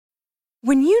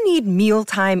When you need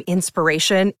mealtime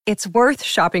inspiration, it's worth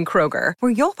shopping Kroger,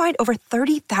 where you'll find over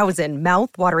 30,000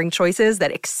 mouth-watering choices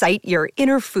that excite your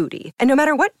inner foodie. And no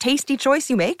matter what tasty choice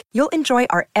you make, you'll enjoy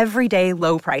our everyday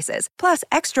low prices, plus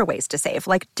extra ways to save,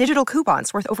 like digital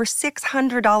coupons worth over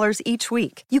 $600 each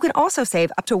week. You can also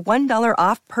save up to $1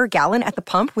 off per gallon at the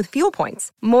pump with fuel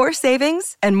points. More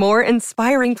savings and more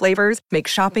inspiring flavors make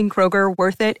shopping Kroger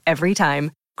worth it every time.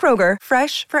 Kroger,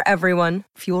 fresh for everyone.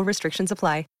 Fuel restrictions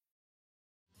apply.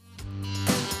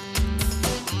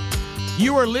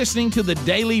 You are listening to the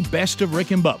daily Best of Rick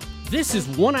and Bubba. This is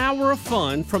 1 hour of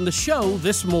fun from the show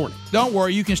this morning. Don't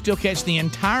worry, you can still catch the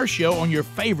entire show on your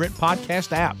favorite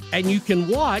podcast app. And you can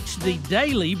watch the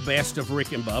daily Best of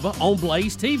Rick and Bubba on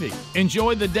Blaze TV.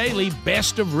 Enjoy the daily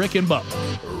Best of Rick and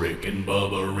Bubba. Rick and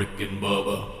Bubba, Rick and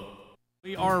Bubba.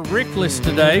 We are Rickless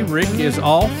today. Rick is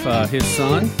off. His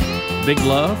son, Big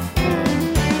Love,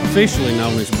 officially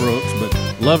known as Brooks, but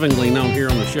lovingly known here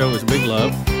on the show as Big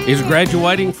Love, is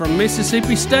graduating from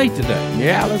Mississippi State today.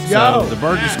 Yeah, let's go. So the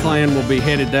Burgess clan will be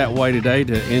headed that way today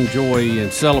to enjoy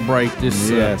and celebrate this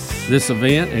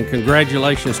event. And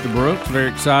congratulations to Brooks.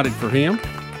 Very excited for him.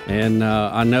 And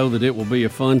I know that it will be a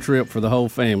fun trip for the whole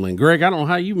family. And Greg, I don't know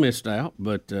how you missed out,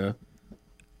 but it's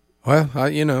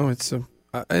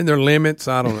and there are limits.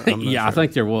 I don't know. Yeah, sure. I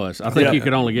think there was. I think you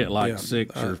could only get like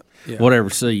 6 or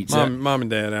whatever seats. Mom and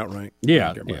Dad outranked.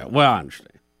 Yeah. Well, I understand.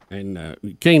 And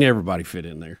you can't everybody fit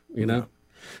in there, you know?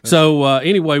 So,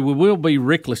 anyway, we will be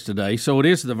Rickless today. So it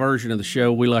is the version of the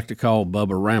show we like to call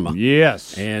Bubba Rama.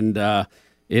 Yes. And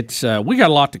it's we got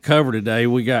a lot to cover today.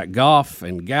 We got golf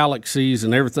and galaxies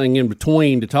and everything in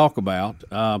between to talk about.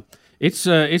 It's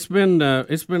been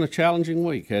a challenging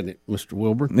week, hasn't it, Mr.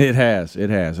 Wilbur? It has.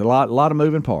 A lot of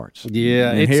moving parts.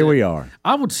 Yeah. And here we are.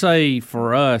 I would say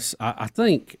for us, I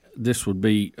think this would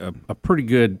be a pretty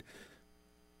good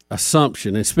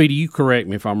assumption, and Speedy, you correct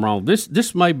me if I'm wrong.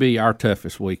 This may be our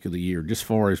toughest week of the year, just as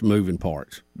far as moving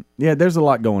parts. Yeah, there's a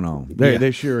lot going on.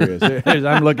 There sure is.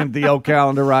 I'm looking at the old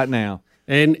calendar right now.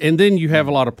 And then you have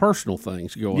a lot of personal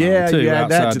things going on too. Yeah, outside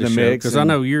that's the in the show, mix. Because I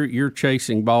know you're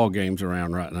chasing ball games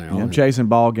around right now. Yeah, I'm chasing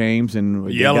ball games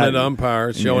and yelling at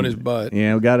umpires, showing his butt.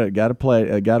 Yeah, we got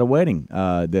a wedding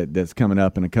that's coming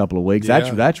up in a couple of weeks.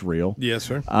 Yeah. That's real. Yes,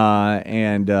 sir.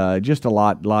 And just a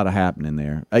lot of happening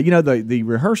there. The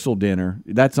rehearsal dinner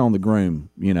that's on the groom.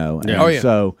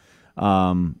 So.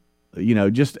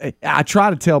 I try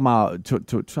to tell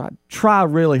try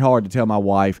really hard to tell my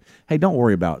wife, hey, don't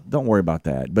worry about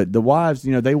that. But the wives,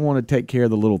 they want to take care of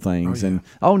the little things, and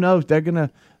they're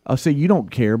gonna. See, you don't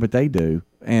care, but they do,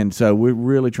 and so we're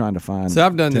really trying to find. So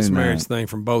I've done this marriage thing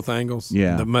from both angles.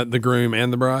 Yeah, the groom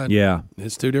and the bride. Yeah,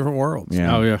 it's two different worlds.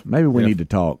 Yeah. Oh yeah. Maybe we need to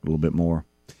talk a little bit more.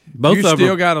 You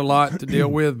still got a lot to deal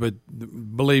with, but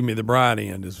believe me, the bride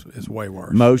end is way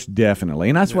worse. Most definitely,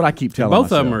 and that's what I keep telling both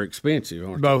myself. of them are expensive,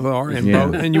 aren't they? Both are,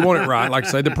 and you want it right. Like I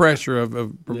say, the pressure of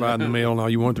providing the meal and all,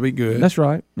 you want it to be good. That's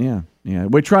right. Yeah.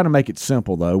 We're trying to make it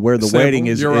simple, though. Where the wedding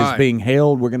is being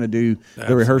held, we're going to do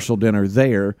the rehearsal dinner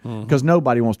there because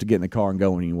nobody wants to get in the car and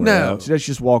go anywhere else. Let's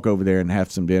just walk over there and have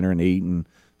some dinner and eat and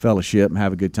fellowship and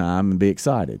have a good time and be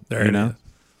excited. There it is.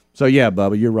 So, yeah,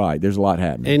 Bubba, you're right. There's a lot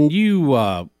happening. And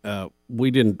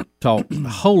we didn't talk a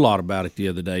whole lot about it the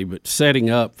other day, but setting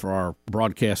up for our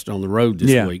broadcast on the road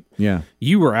this week. Yeah.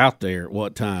 You were out there at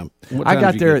what time? I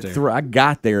got there at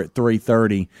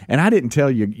 3:30, and I didn't tell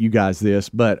you guys this,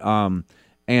 but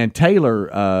and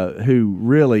Taylor, who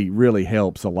really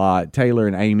helps a lot. Taylor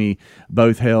and Amy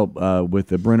both help with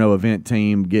the Bruno event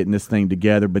team getting this thing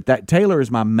together. But Taylor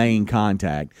is my main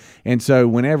contact, and so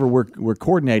whenever we're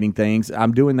coordinating things,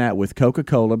 I'm doing that with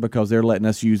Coca-Cola because they're letting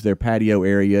us use their patio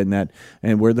area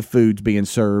and where the food's being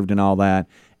served and all that.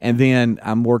 And then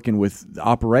I'm working with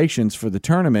operations for the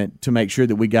tournament to make sure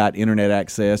that we got internet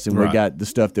access and we got the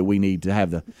stuff that we need to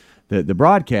have the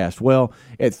broadcast. Well,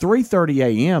 at 3:30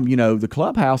 a.m., the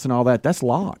clubhouse and all that's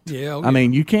locked. Yeah, I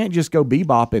mean, you can't just go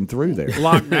bebopping through there.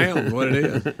 Locked down is what it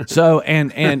is. So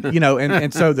and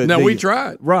so we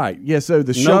tried. Right. Yeah, so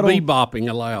the shuttle. No bebopping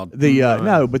allowed.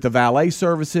 No, but the valet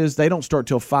services, they don't start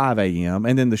till 5 a.m.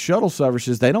 And then the shuttle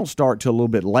services, they don't start till a little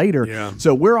bit later. Yeah.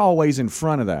 So we're always in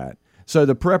front of that. So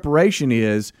the preparation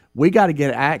is we got to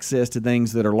get access to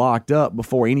things that are locked up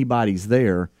before anybody's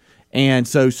there. And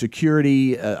so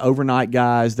security, overnight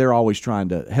guys, they're always trying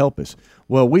to help us.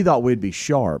 Well, we thought we'd be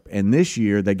sharp. And this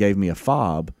year they gave me a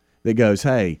fob that goes,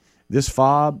 hey, this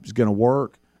fob is going to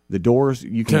work. The doors,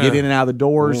 you can get in and out of the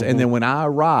doors. And then when I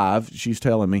arrive, she's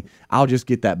telling me, I'll just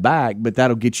get that back, but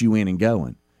that'll get you in and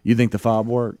going. You think the fob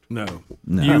worked? No.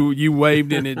 You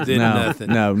waved and it did nothing.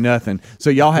 No, nothing. So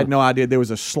y'all had no idea. There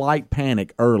was a slight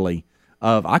panic early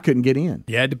I couldn't get in.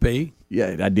 You had to pee.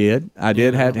 Yeah, I did. I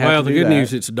did have to Well, do the good that.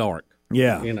 news, it's dark.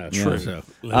 Yeah, True. So,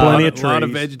 Plenty of trees. A lot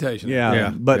of vegetation.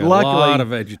 Yeah. But a luckily, lot of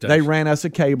vegetation. they ran us a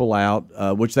cable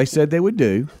out, which they said they would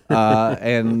do.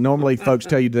 And normally, folks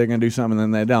tell you they're going to do something,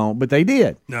 and then they don't. But they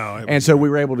did. And so we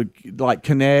were able to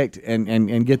connect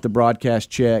and get the broadcast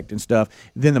checked and stuff.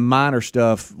 Then the minor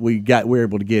stuff we were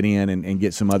able to get in and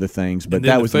get some other things. But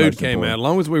that was the food the came out. As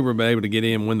long as we were able to get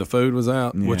in when the food was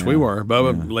out, which we were.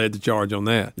 Bubba led the charge on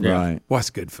that. Right.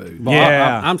 What's good food?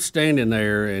 Well, I'm standing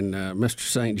there, and Mr.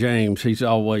 St. James, he's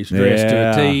always dressed to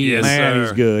a T. Yes, man, sir.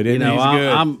 he's good. He's good.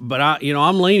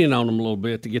 I'm leaning on him a little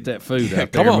bit to get that food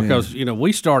out there because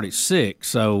we start at 6.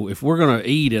 So if we're going to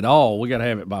eat at all, we got to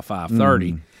have it by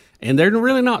 5:30, and they're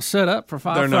really not set up for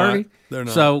 5:30. They're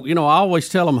not. So I always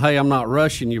tell them, hey, I'm not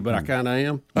rushing you, but I kind of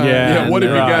am. What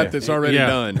have you got that's already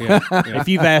done? If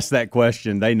you've asked that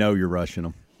question, they know you're rushing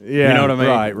them. Yeah, you know what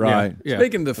I mean. Right. Yeah.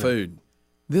 Speaking of the food,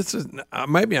 this is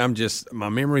maybe my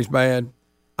memory's bad.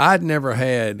 I'd never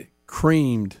had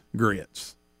creamed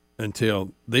grits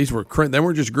until these were they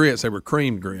weren't just grits, they were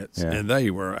creamed grits, and they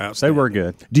were outstanding. They were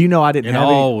good. Do you know I didn't have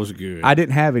all was good. I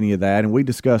didn't have any of that, and we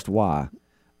discussed why.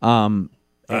 Well,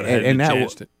 I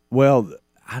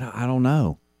don't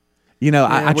know.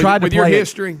 I tried to with play your it,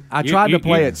 history. I tried to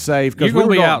play it safe because you're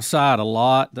going to be outside a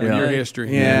lot. Your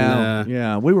history.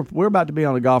 Yeah. We're about to be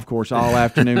on the golf course all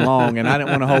afternoon long, and I didn't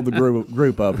want to hold the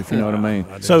group up, if you know what I mean.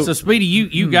 So Speedy,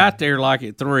 you got there like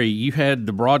at 3. You had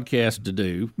the broadcast to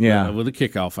do with the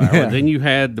kickoff hour. Yeah. Then you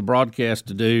had the broadcast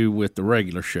to do with the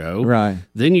regular show. Right.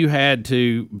 Then you had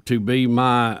to be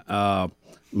my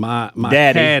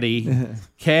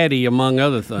caddy among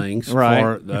other things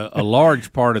for a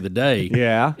large part of the day.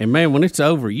 Yeah. And man, when it's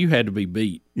over, you had to be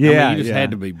beat. Yeah, you just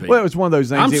had to be beat. Well, it was one of those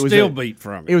things. I'm it was still beat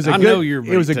from it. It was a I good, know you're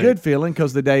beat It was a too. good feeling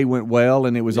because the day went well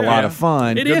and it was a lot of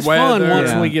fun. It is fun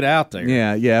once we get out there.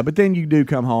 Yeah. But then you do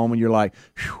come home and you're like,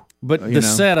 whew. But the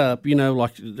setup,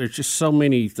 like there's just so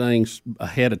many things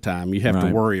ahead of time you have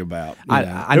to worry about.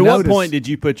 At what point did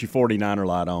you put your 49er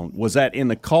light on? Was that in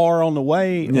the car on the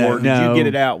way, or did you get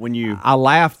it out when you? I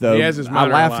laughed though. He has his I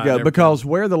laughed light to go because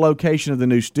where the location of the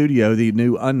new studio, the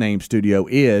new unnamed studio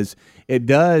is, it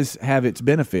does have its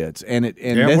benefits, and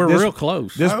we're real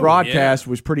close. This broadcast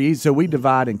was pretty easy, so we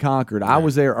divide and conquered. I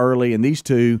was there early, and these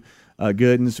two.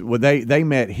 Goodens. Well, they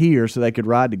met here so they could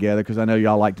ride together because I know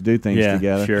y'all like to do things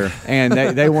together. Sure. And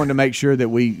they wanted to make sure that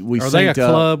we Are they a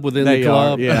club within the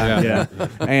club? Yeah.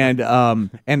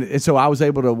 And so I was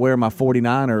able to wear my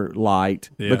 49er light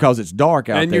because it's dark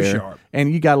out and there. You're sharp.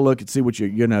 And you got to look and see what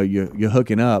you're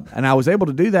hooking up. And I was able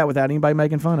to do that without anybody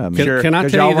making fun of me. Can I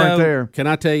tell you weren't there. Can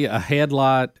I tell you a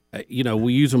headlight?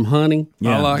 We use them hunting,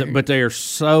 but they are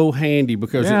so handy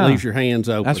because it leaves your hands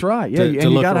open. That's right. Yeah, to and you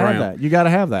look got to around. have that. You got to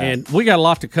have that. And we got a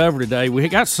lot to cover today. We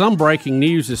got some breaking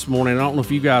news this morning. I don't know if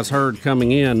you guys heard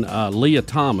coming in. Leah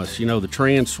Thomas, the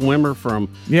trans swimmer from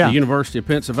the University of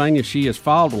Pennsylvania, she has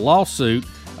filed a lawsuit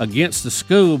against the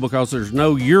school because there's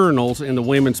no urinals in the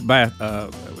women's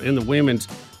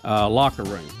locker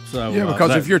room. So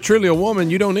because if you're truly a woman,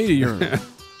 you don't need a urinal.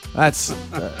 That's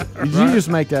did you just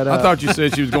make that up? I thought you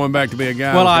said she was going back to be a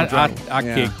guy. Well, I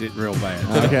kicked it real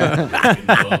bad. Okay.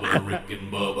 Rick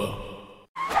and Bubba.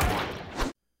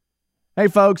 Hey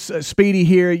folks, Speedy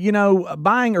here.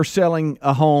 Buying or selling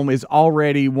a home is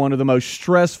already one of the most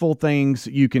stressful things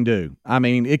you can do. I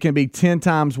mean, it can be 10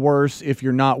 times worse if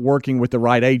you're not working with the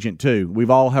right agent too. We've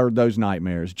all heard those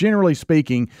nightmares. Generally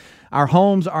speaking, our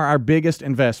homes are our biggest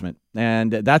investment,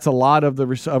 and that's a lot of the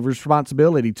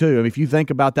responsibility too. I mean, if you think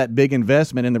about that big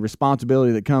investment and the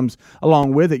responsibility that comes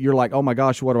along with it, you're like, oh my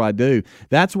gosh, what do I do?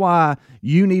 That's why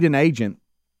you need an agent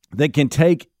that can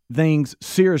take things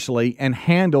seriously and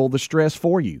handle the stress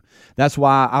for you. That's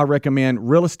why I recommend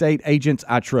Real Estate Agents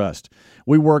I Trust.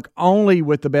 We work only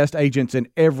with the best agents in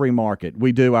every market.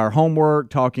 We do our homework,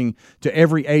 talking to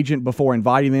every agent before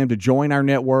inviting them to join our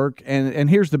network. And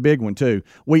here's the big one, too.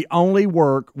 We only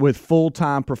work with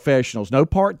full-time professionals, no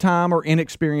part-time or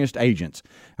inexperienced agents.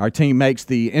 Our team makes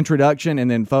the introduction and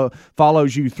then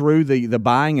follows you through the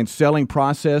buying and selling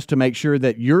process to make sure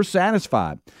that you're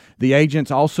satisfied. The agents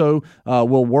also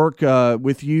will work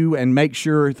with you and make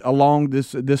sure along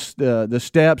the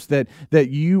steps that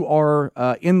you are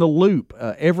in the loop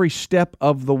every step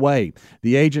of the way.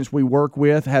 The agents we work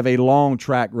with have a long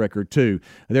track record too.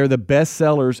 They're the best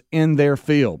sellers in their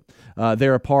field.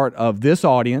 They're a part of this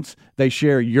audience. They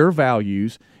share your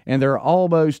values, and they're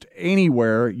almost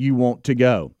anywhere you want to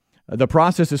go. The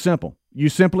process is simple. You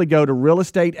simply go to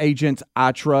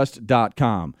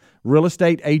realestateagentsitrust.com.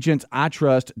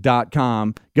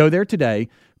 realestateagentsitrust.com. Go there today.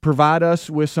 Provide us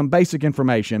with some basic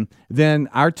information. Then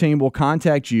our team will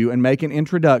contact you and make an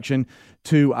introduction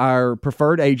to our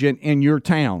preferred agent in your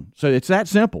town. So it's that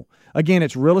simple. Again,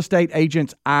 it's Real Estate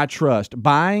Agents I Trust.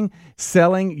 Buying,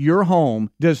 selling your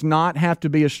home does not have to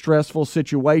be a stressful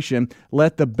situation.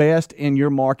 Let the best in your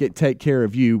market take care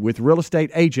of you with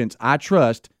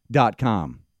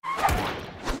realestateagentsitrust.com.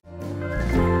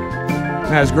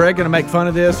 Now, is Greg going to make fun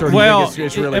of this, or do you think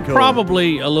it's really cool?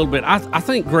 Probably a little bit. I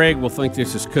think Greg will think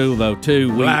this is cool, though,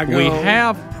 too. We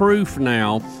have proof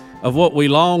now of what we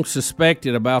long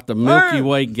suspected about the Milky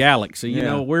Way galaxy. You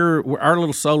know, our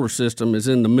little solar system is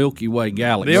in the Milky Way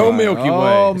galaxy. The old Milky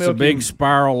Way. It's a big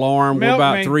spiral arm. We're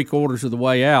about 3/4 of the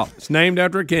way out. It's named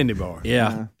after a candy bar.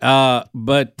 Yeah.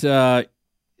 But the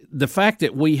fact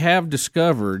that we have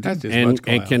discovered and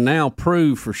can now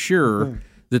prove for sure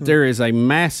that there is a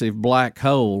massive black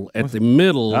hole at the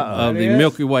middle of the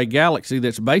Milky Way galaxy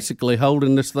that's basically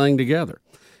holding this thing together.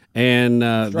 And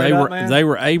they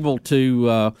were able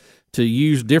to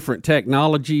use different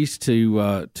technologies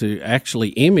to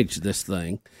actually image this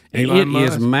thing, and Elon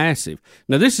Musk is massive.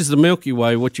 Now, this is the Milky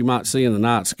Way, what you might see in the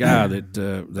night sky that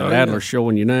Adler's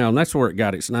showing you now, and that's where it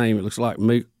got its name. It looks like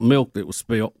milk that was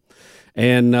spilt.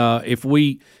 And if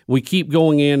we keep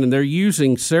going in, and they're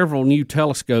using several new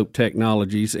telescope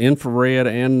technologies, infrared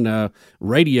and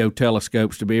radio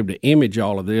telescopes, to be able to image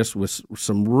all of this with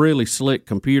some really slick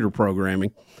computer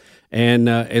programming. And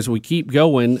as we keep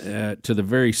going to the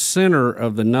very center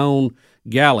of the known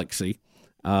galaxy,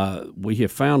 we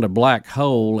have found a black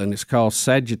hole, and it's called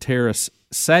Sagittarius.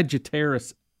 I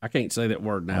can't say that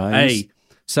word now.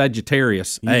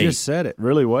 Sagittarius. You just said it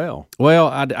really well. Well,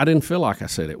 I didn't feel like I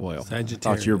said it well. Sagittarius. I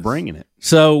thought you were bringing it.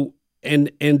 So,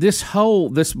 and this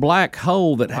black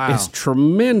hole that has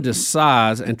tremendous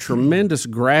size and tremendous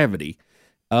gravity.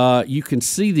 You can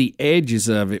see the edges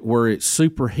of it where it's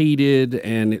superheated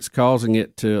and it's causing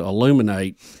it to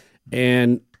illuminate.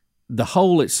 And the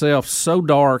hole itself so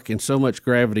dark and so much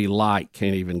gravity, light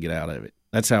can't even get out of it.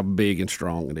 That's how big and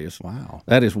strong it is. Wow.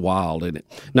 That is wild, isn't it?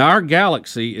 Now, our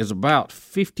galaxy is about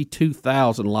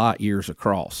 52,000 light years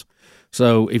across.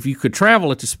 So if you could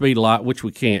travel at the speed of light, which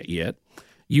we can't yet,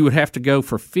 you would have to go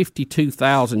for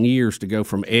 52,000 years to go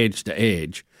from edge to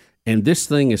edge. And this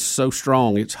thing is so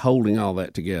strong, it's holding all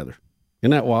that together.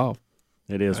 Isn't that wild?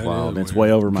 It is wild. It's way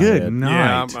over my head. Good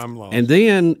night. Yeah, I'm lost. And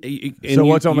then,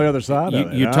 what's on the other side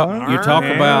of it? You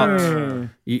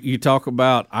talk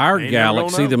about our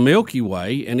galaxy, the Milky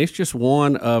Way, and it's just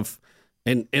one of,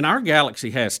 and our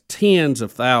galaxy has tens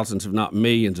of thousands, if not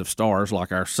millions, of stars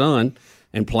like our sun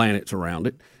and planets around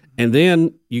it. And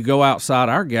then you go outside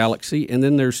our galaxy, and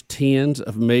then there's tens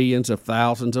of millions of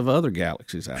thousands of other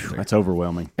galaxies out there. That's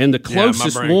overwhelming. And the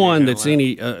closest one that's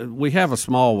we have a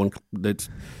small one that's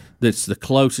the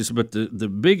closest, but the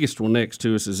biggest one next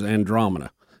to us is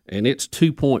Andromeda, and it's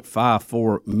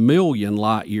 2.54 million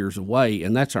light years away,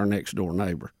 and that's our next door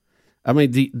neighbor. I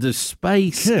mean, the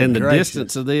space and the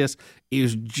distance of this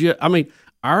is just, I mean,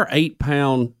 our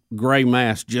 8-pound gray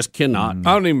mass just can't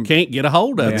get a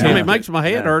hold of it. I mean, it makes my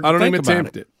head hurt to think about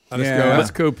attempt it. I just go, that's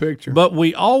a cool picture. But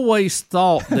we always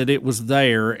thought that it was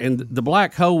there, and the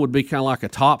black hole would be kind of like a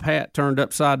top hat turned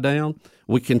upside down.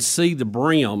 We can see the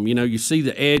brim, you see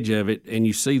the edge of it, and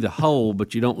you see the hole,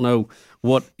 but you don't know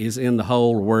what is in the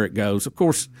hole or where it goes. Of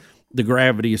course, the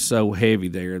gravity is so heavy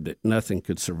there that nothing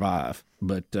could survive.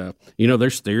 But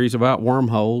there's theories about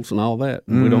wormholes and all that.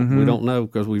 And we don't know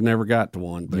because we've never got to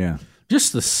one. But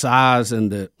just the size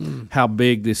and how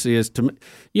big this is, to me,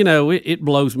 it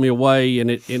blows me away.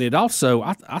 And it also,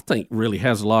 I think, really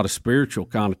has a lot of spiritual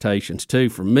connotations too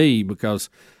for me, because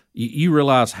you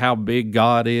realize how big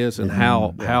God is and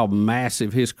how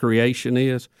massive His creation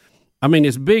is. I mean,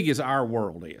 as big as our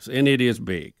world is, and it is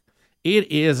big.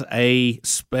 It is a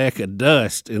speck of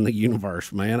dust in the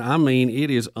universe, man. I mean,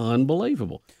 it is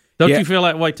unbelievable. Don't you feel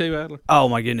that way too, Adler? Oh,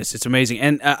 my goodness. It's amazing.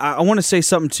 And I want to say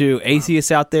something to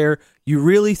atheists out there. You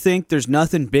really think there's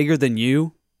nothing bigger than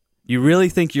you? You really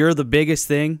think you're the biggest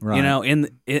thing,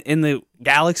 in the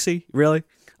galaxy, really?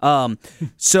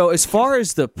 So as far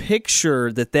as the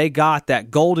picture that they got,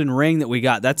 that golden ring that we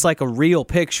got, that's like a real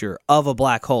picture of a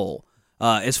black hole.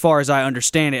 As far as I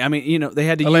understand it, I mean, they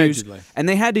had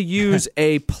to use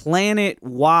a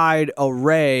planet-wide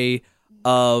array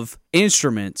of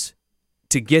instruments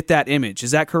to get that image.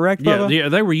 Is that correct, Bubba? Yeah,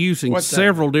 they were using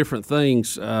several different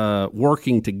things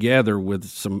working together with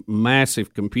some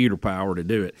massive computer power to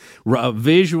do it.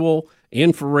 Visual,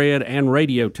 infrared, and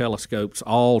radio telescopes,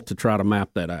 all to try to map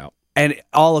that out. And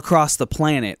all across the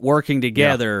planet working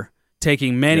together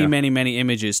taking many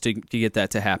images to get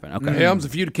that to happen. Okay, Helms,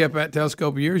 if you'd have kept that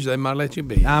telescope of yours, they might let you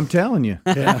be. I'm telling you.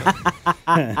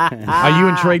 Are you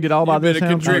intrigued at all by this?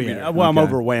 Helms? Well, I'm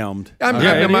overwhelmed.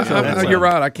 You're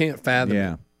right. I can't fathom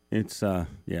it. It's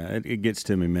it gets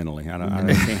to me mentally. I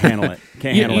can't handle it.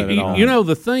 Can't handle it at all. You know,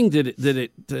 the thing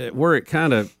where it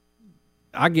kind of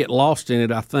I get lost in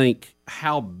it. I think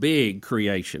how big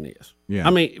creation is. Yeah. I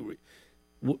mean,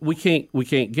 we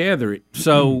can't gather it.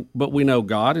 So, but we know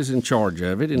God is in charge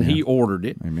of it, and He ordered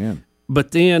it. Amen.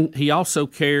 But then He also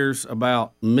cares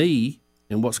about me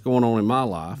and what's going on in my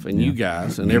life, and you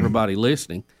guys, and everybody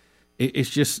listening. It's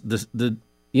just the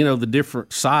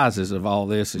different sizes of all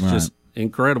this is just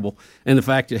incredible, and the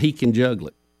fact that He can juggle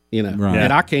it,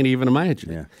 and I can't even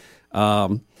imagine it.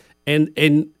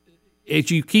 And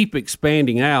as you keep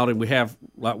expanding out, and we have,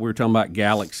 like we were talking about,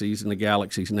 galaxies and the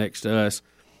galaxies next to us,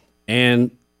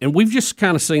 and we've just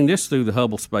kind of seen this through the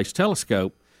Hubble Space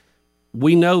Telescope.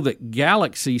 We know that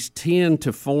galaxies tend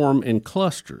to form in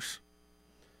clusters.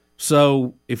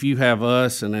 So if you have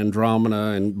us and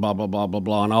Andromeda and blah, blah, blah, blah,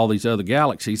 blah, and all these other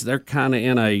galaxies, they're kind of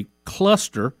in a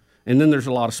cluster, and then there's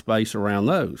a lot of space around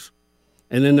those.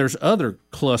 And then there's other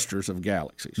clusters of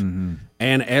galaxies. Mm-hmm.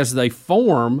 And as they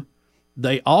form,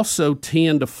 they also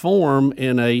tend to form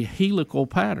in a helical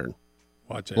pattern,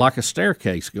 like a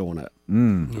staircase going up,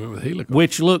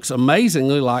 which looks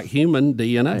amazingly like human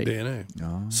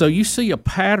DNA. So you see a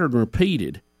pattern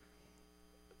repeated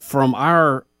from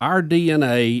our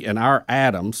DNA and our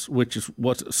atoms, which is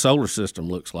what the solar system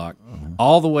looks like,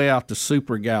 all the way out to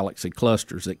super galaxy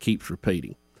clusters that keeps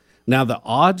repeating. Now, the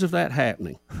odds of that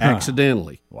happening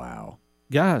accidentally,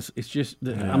 guys, it's just,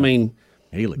 I mean,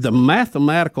 the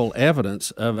mathematical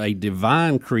evidence of a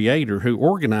divine creator who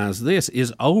organized this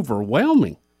is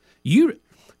overwhelming.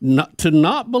 To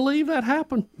not believe that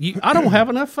happened, I don't have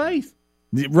enough faith.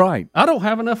 Right. I don't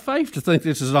have enough faith to think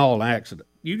this is all an accident.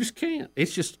 You just can't.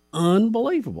 It's just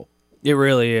unbelievable. It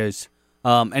really is.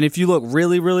 And if you look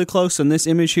really, really close in this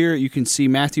image here, you can see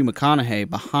Matthew McConaughey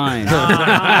behind.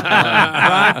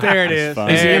 Right there it is.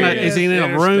 Is he in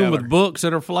a room with books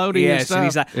that are floating and stuff? And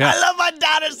he's like, I love my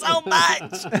daughter so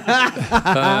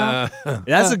much.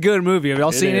 That's a good movie. Have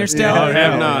y'all seen Interstellar? I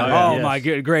have not. Oh, my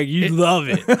good. Greg, you love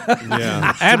it.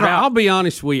 Admiral, I'll be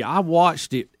honest with you. I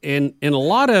watched it, and a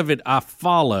lot of it I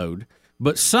followed.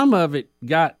 But some of it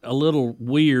got a little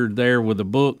weird there with the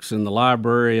books and the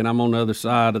library, and I'm on the other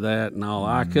side of that and all.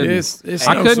 I couldn't.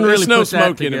 I couldn't really no put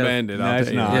smoke that in a together. bandit. No,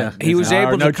 it's not. Yeah. He was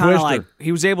able to kind of like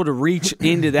he was able to reach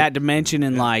into that dimension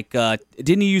and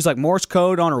didn't he use like Morse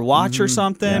code on her watch or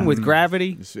something with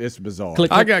gravity? It's bizarre.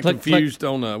 I got confused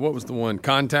on what was the one?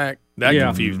 Contact. That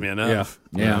confused me enough.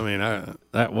 Yeah. I mean,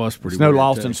 that was pretty. It's no weird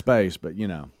Lost too. in Space, but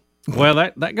Well,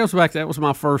 that goes back. That was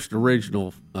my first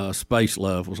original space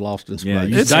love. Was Lost in Space.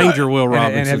 Yeah, It's Danger, Will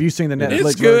Robinson. And have you seen the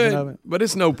Netflix it's good, version of it? but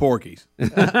it's no Porky's.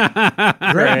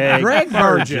 Greg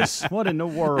Burgess. What in the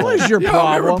world? What is your Y'all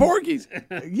problem? remember Porky's?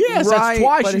 Yes, Right, that's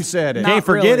twice but you it's said it. Can't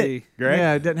forget it, Greg.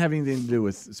 Yeah, it doesn't have anything to do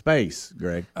with space,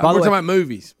 Greg. We're talking about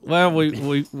movies. Well,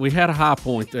 we had a high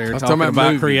point there was talking talking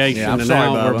about about creation, Yeah, I'm and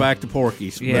sorry, now we're Bubba. back to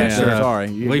Porky's. Yeah, But,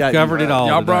 sorry. We've covered it all.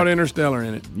 Y'all today. brought Interstellar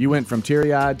in it. You went from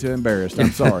teary-eyed to embarrassed.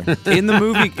 I'm sorry. In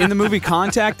the movie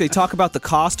Contact, they talk about the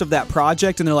cost of that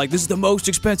project, and they're like, "This is the most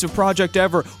expensive project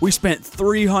ever. We spent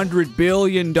 $300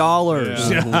 billion,"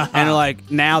 and they're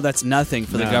like, "Now that's nothing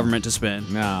for the government to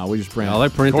spend." No, we just print. Oh, they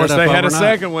print Of course, that up they had a overnight.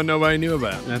 second one nobody knew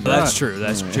about. That's true.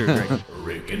 That's true. Greg.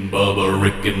 Rick and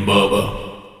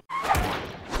Bubba.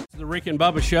 It's the Rick and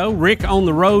Bubba Show. Rick on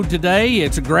the road today.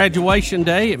 It's a graduation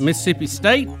day at Mississippi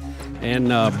State. And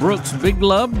Brooks Big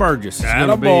Love Burgess is going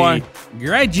to Attaboy. be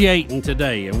graduating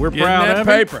today, and we're Getting proud that of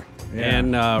paper. it.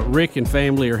 And Rick and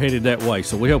family are headed that way,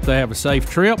 so we hope they have a safe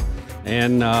trip.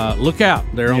 And look out,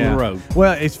 they're on the road.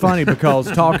 Well, it's funny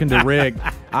because talking to Rick,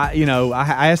 I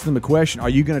asked him the question: are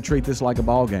you going to treat this like a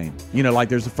ball game? Like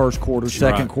there's the first quarter,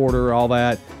 second quarter, all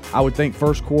that. I would think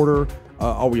first quarter.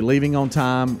 Are we leaving on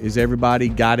time? Is everybody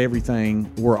got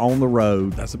everything? We're on the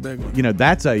road. That's a big one.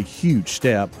 That's a huge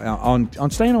step on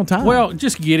staying on time. Well,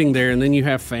 just getting there, and then you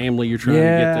have family you're trying to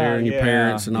get there, and your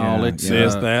parents and all. It's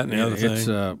This, that, and the other thing. It's it's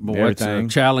a Everything.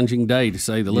 challenging day to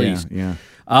say the least. Yeah.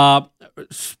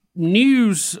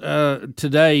 News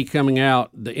today coming out,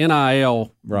 the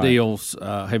NIL deals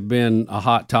have been a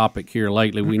hot topic here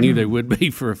lately. We knew they would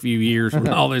be for a few years when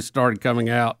all this started coming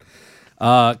out.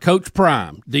 Coach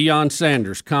Prime, Deion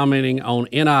Sanders, commenting on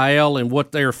NIL and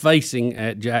what they're facing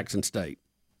at Jackson State.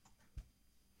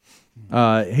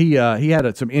 He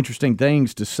had some interesting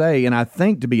things to say, and I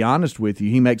think, to be honest with you,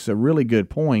 he makes a really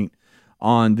good point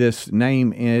on this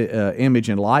name, image,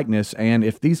 and likeness. And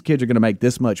if these kids are going to make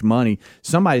this much money,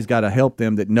 somebody's got to help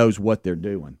them that knows what they're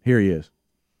doing. Here he is.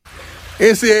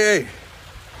 NCAA,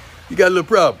 you got a little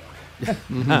problem.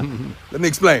 Let me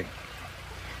explain.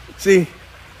 See,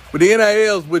 with the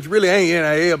NILs, which really ain't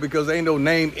NIL because there ain't no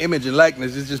name, image, and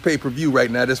likeness, it's just pay-per-view right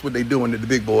now. That's what they doing to the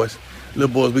big boys.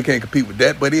 Little boys, we can't compete with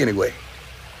that. But anyway,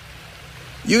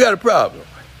 you got a problem.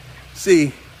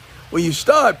 See, when you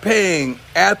start paying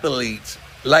athletes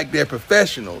like they're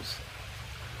professionals,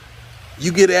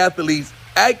 you get athletes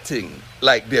acting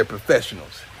like they're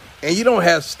professionals. And you don't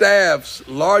have staffs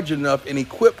large enough and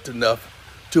equipped enough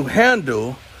to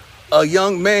handle a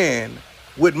young man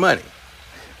with money.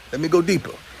 Let me go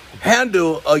deeper.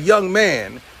 Handle a young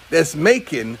man that's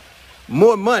making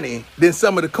more money than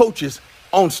some of the coaches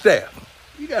on staff.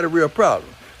 You got a real problem.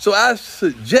 So I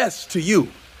suggest to you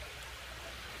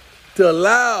to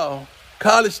allow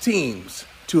college teams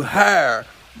to hire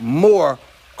more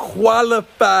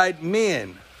qualified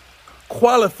men,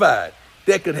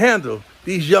 that could handle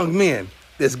these young men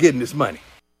that's getting this money.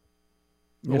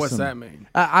 What's that mean?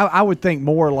 I would think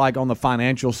more like on the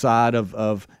financial side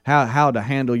of how to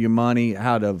handle your money,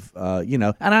 how to,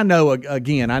 and I know,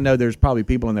 again, there's probably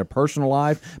people in their personal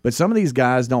life, but some of these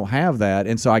guys don't have that.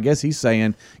 And so I guess he's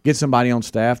saying get somebody on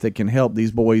staff that can help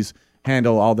these boys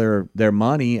handle all their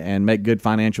money and make good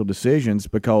financial decisions,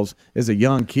 because as a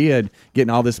young kid getting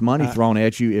all this money thrown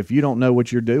at you, if you don't know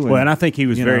what you're doing. Well, and I think he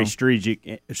was very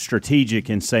strategic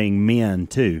in saying men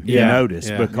too. You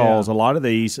notice because a lot of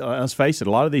these, let's face it,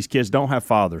 a lot of these kids don't have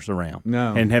fathers around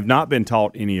and have not been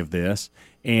taught any of this.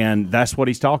 And that's what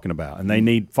he's talking about. And they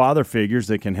need father figures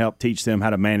that can help teach them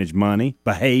how to manage money,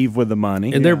 behave with the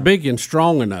money. And they're big and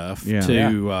strong enough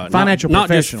to financial not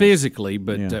just physically,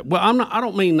 but I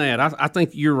don't mean that. I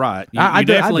think you're right. You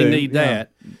definitely need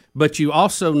that, but you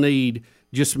also need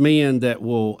just men that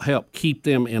will help keep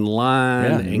them in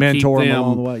line and mentor keep them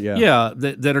along the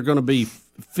way. That are going to be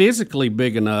physically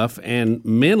big enough and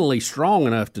mentally strong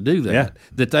enough to do that,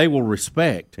 that they will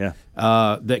respect,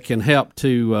 that can help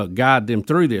to guide them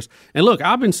through this. And look,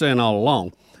 I've been saying all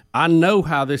along, I know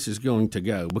how this is going to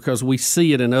go because we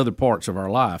see it in other parts of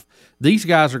our life. These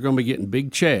guys are going to be getting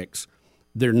big checks.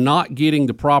 They're not getting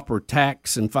the proper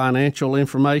tax and financial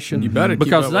information. You better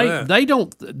because keep up with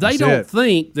that. they don't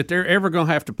think that they're ever going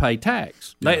to have to pay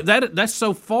tax. That's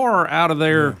so far out of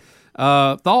their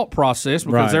thought process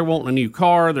because they're wanting a new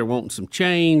car, they're wanting some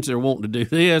change, they're wanting to do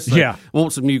this, they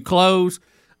want some new clothes,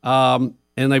 and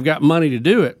they've got money to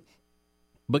do it.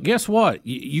 But guess what?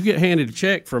 You get handed a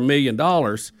check for $1 million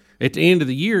at the end of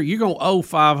the year, you're going to owe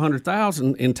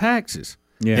 $500,000 in taxes.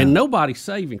 Yeah. And nobody's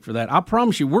saving for that. I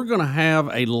promise you, we're going to have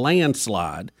a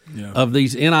landslide of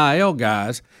these NIL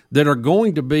guys that are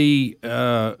going to be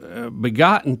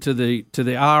begotten to the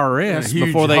IRS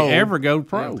before they ever go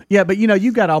pro. Yeah, but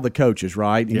you've got all the coaches,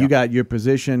 right? And you got your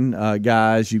position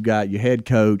guys, you've got your head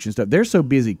coach and stuff. They're so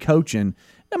busy coaching.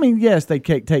 I mean, yes, they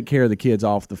take care of the kids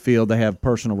off the field. They have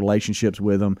personal relationships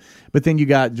with them. But then you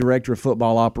got director of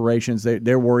football operations.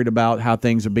 They're worried about how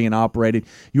things are being operated.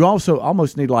 You also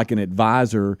almost need like an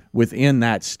advisor within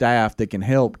that staff that can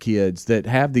help kids that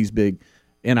have these big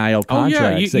NIL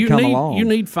contracts that come along. You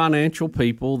need financial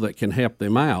people that can help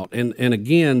them out. And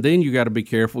again, then you got to be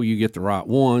careful you get the right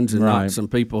ones and not some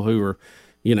people who are,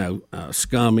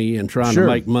 scummy and trying to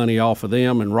make money off of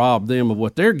them and rob them of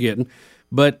what they're getting.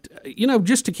 But,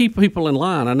 just to keep people in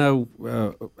line, I know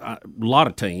a lot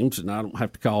of teams, and I don't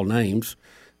have to call names,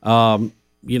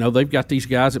 they've got these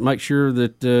guys that make sure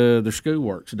that their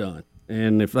schoolwork's done.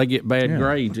 And if they get bad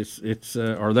grades, it's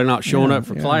or they're not showing up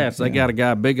for class, they got a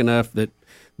guy big enough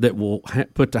that will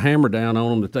put the hammer down on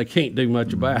them that they can't do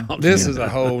much about. This is a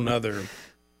whole nother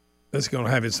 – it's going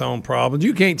to have its own problems.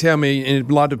 You can't tell me –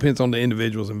 and a lot depends on the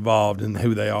individuals involved and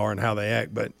who they are and how they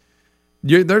act, but –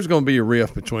 there's going to be a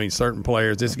rift between certain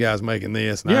players. This guy's making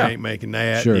this, and I ain't making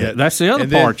that. Sure, that's the other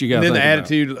part you got to think about. And then the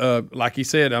attitude, about. Like you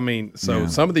said,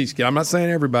 some of these kids, I'm not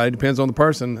saying everybody, it depends on the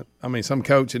person. I mean, some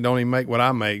coach that don't even make what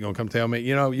I make going to come tell me,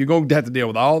 you're going to have to deal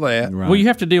with all that. Right. Well, you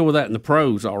have to deal with that in the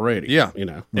pros already. Yeah.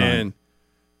 And,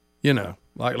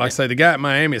 like I say, the guy at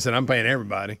Miami said, I'm paying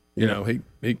everybody.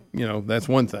 He that's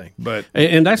one thing. But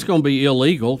and that's going to be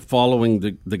illegal following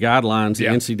the guidelines. The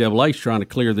NCAA is trying to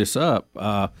clear this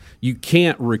up. You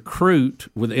can't recruit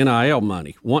with NIL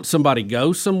money. Once somebody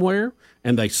goes somewhere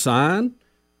and they sign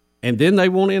and then they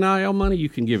want NIL money, you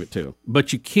can give it to them.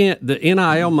 But you can't. The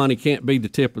NIL money can't be the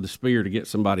tip of the spear to get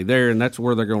somebody there, and that's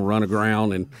where they're going to run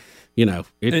aground. And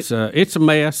it's a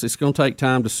mess. It's going to take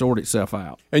time to sort itself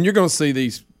out. And you're going to see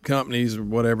these companies or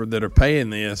whatever that are paying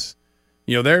this,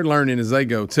 they're learning as they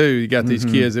go too. You got these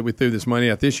kids that we threw this money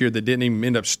at this year that didn't even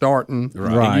end up starting.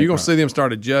 Right. You're going to see them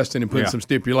start adjusting and putting some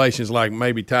stipulations like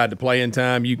maybe tied to playing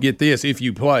time. You get this if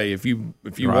you play. If you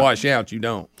wash out, you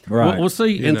don't. Right. Well,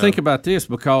 see, and think about this,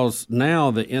 because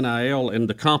now the NIL and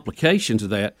the complications of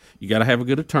that, you got to have a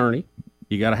good attorney.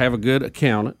 You got to have a good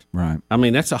accountant. Right. I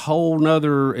mean, that's a whole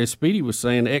nother, as Speedy was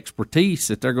saying, expertise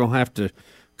that they're going to have to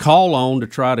call on to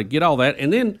try to get all that.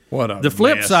 And then the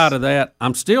flip side of that,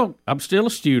 I'm still a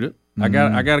student. I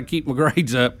got to keep my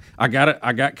grades up. I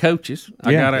got coaches.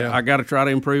 I got to try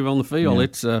to improve on the field. Yeah.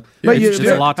 It's a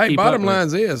lot to keep up bottom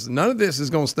with. line is none of this is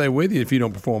going to stay with you if you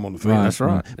don't perform on the field. That's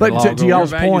right. But to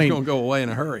y'all's point, going to go away in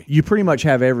a hurry. You pretty much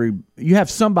have you have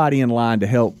somebody in line to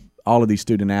help all of these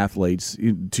student athletes.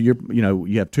 You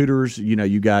have tutors.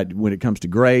 You got when it comes to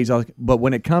grades. But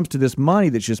when it comes to this money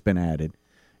that's just been added,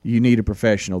 you need a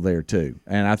professional there too.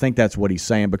 And I think that's what he's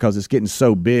saying, because it's getting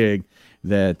so big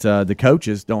that the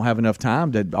coaches don't have enough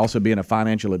time to also being a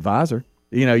financial advisor.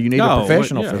 You need a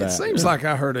professional for that. It seems like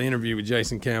I heard an interview with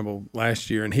Jason Campbell last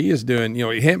year, and he is doing,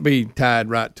 he can't be tied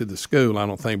right to the school, I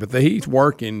don't think, but he's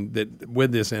working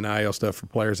with this NIL stuff for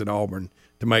players at Auburn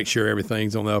to make sure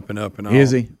everything's on the up and up and all.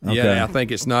 Is he? Okay. Yeah, I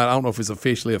think it's not. I don't know if it's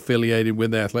officially affiliated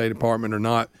with the athletic department or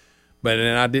not, but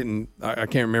I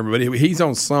can't remember, but he's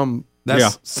on some.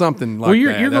 That's something like that. Well,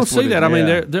 you're going to see that. I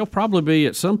mean, there'll probably be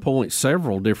at some point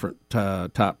several different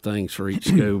type things for each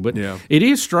school. But it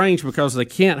is strange because they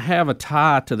can't have a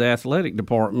tie to the athletic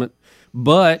department,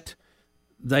 but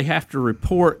they have to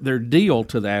report their deal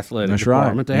to the athletic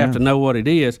department. They have to know what it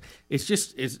is. It's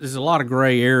just there's a lot of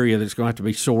gray area that's going to have to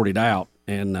be sorted out.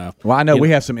 And well, I know we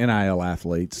have some NIL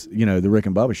athletes. The Rick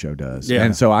and Bubba show does,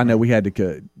 and so I know we had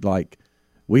to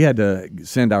We had to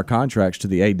send our contracts to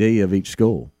the AD of each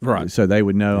school, right? So they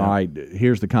would know. All right,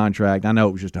 here's the contract. I know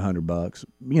it was just $100,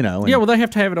 and, well, they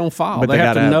have to have it on file. But they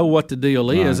have to know what the deal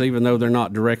is, even though they're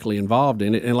not directly involved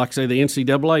in it. And like I say, the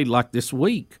NCAA, like this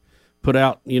week, put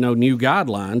out new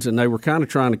guidelines, and they were kind of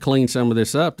trying to clean some of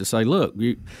this up to say, look,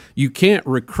 you can't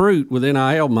recruit with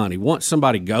NIL money. Once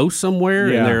somebody goes somewhere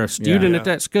and they're a student at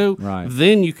that school,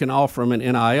 then you can offer them an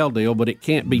NIL deal, but it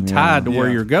can't be tied to where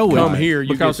you're going. Come here,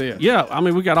 you get this. Yeah, I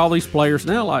mean, we got all these players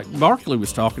now, like Barkley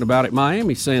was talking about at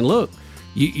Miami, saying, look,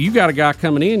 you got a guy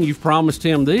coming in, you've promised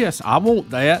him this, I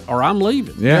want that, or I'm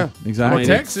leaving. Yeah, exactly.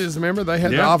 Texas, remember, they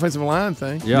had the offensive line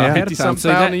thing. Yeah,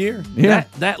 $50,000 a year. Yeah.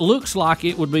 That looks like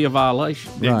it would be a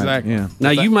violation. Right. Exactly. Yeah. Now,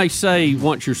 you may say,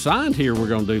 once you're signed here, we're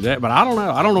going to do that, but I don't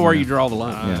know. I don't know where you draw the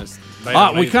line. All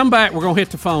right, we come back, we're going to hit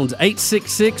the phones.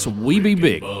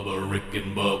 866-WE-BE-BIG. Bubba, Rick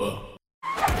and Bubba.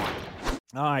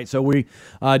 All right, so we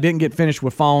didn't get finished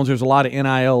with phones. There's a lot of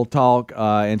NIL talk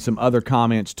and some other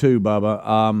comments too,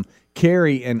 Bubba.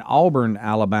 Carrie in Auburn,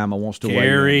 Alabama wants to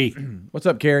weigh in. What's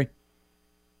up, Carrie?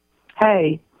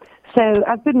 Hey, so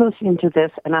I've been listening to this,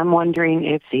 and I'm wondering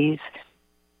if these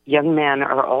young men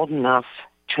are old enough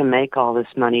to make all this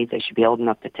money. They should be old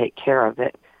enough to take care of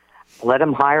it. Let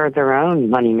them hire their own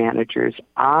money managers.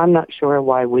 I'm not sure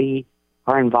why we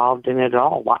are involved in it at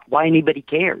all. Why anybody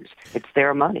cares? It's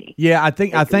their money. Yeah, I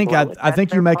think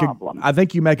you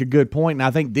make a good point, and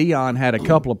I think Dion had a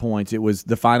couple of points. It was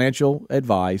the financial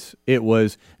advice. It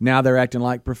was now they're acting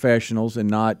like professionals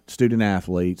and not student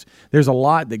athletes. There's a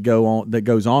lot that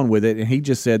goes on with it, and he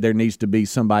just said there needs to be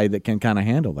somebody that can kind of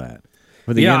handle that.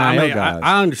 For the NIL guys.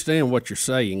 I understand what you're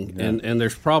saying, and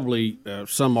there's probably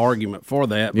some argument for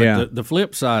that. But the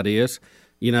flip side is,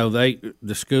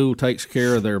 the school takes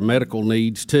care of their medical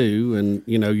needs too, and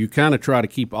you kind of try to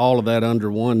keep all of that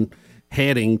under one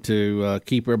heading to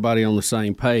keep everybody on the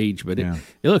same page. But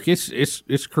look,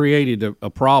 it's created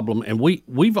a problem, and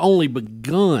we've only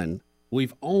begun.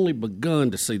 We've only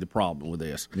begun to see the problem with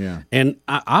this. Yeah, and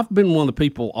I've been one of the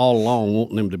people all along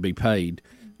wanting them to be paid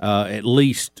at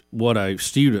least what a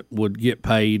student would get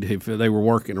paid if they were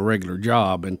working a regular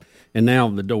job, and now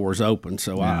the door's open.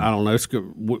 So I don't know. It's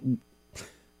good.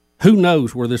 Who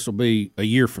knows where this will be a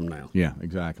year from now? Yeah,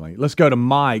 exactly. Let's go to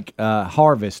Mike,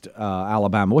 Harvest,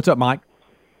 Alabama. What's up, Mike?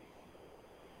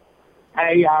 How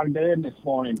y'all doing this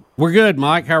morning? We're good,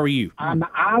 Mike. How are you? I'm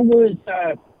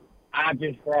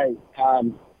just great.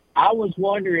 I was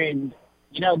wondering,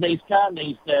 these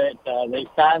companies that they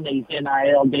sign these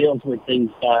NIL deals with these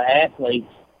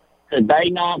athletes, could they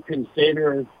not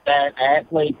consider that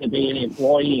athlete to be an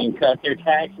employee and cut their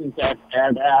taxes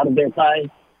out of their pay?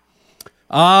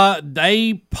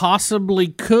 They possibly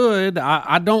could.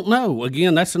 I don't know.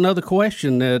 Again, that's another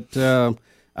question that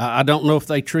I don't know if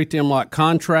they treat them like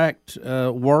contract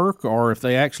work or if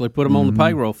they actually put them on the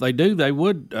payroll. If they do, they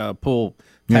would pull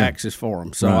taxes for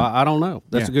them. So I don't know.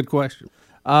 That's a good question.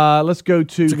 Let's go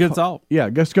to. It's a good thought. Yeah,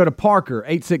 let's go to Parker,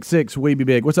 866 We Be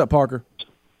Big. What's up, Parker?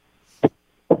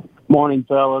 Morning,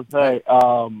 fellas. Hey,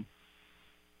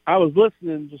 I was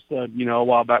listening just a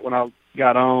while back when I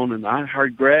got on, and I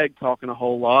heard Greg talking a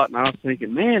whole lot, and I was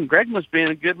thinking, man, Greg must be in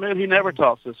a good mood. He never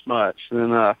talks this much.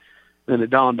 And then it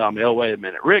dawned on me, oh, wait a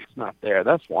minute, Rick's not there.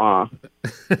 That's why.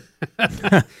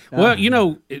 Well,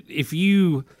 if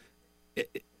you,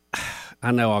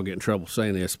 I know I'll get in trouble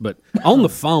saying this, but on the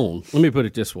phone, let me put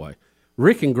it this way.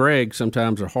 Rick and Greg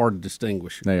sometimes are hard to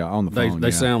distinguish. They are on the phone.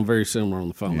 They sound very similar on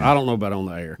the phone. Yeah. I don't know about on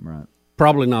the air. Right.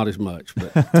 Probably not as much,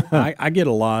 but I get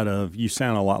a lot of, you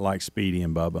sound a lot like Speedy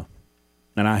and Bubba.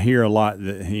 And I hear a lot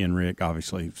that he and Rick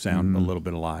obviously sound a little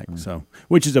bit alike. So,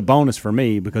 which is a bonus for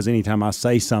me because anytime I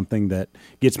say something that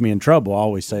gets me in trouble, I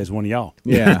always say it's one of y'all.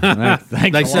 Yeah.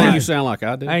 They say you sound like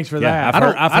I do. Thanks for that.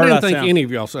 I didn't think any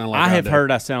of y'all sound like I have do.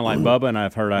 heard I sound like Bubba, and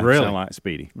I've heard I sound like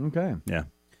Speedy. Okay. Yeah.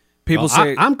 People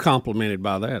say I'm complimented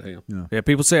by that. Yeah,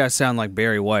 people say I sound like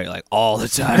Barry White like all the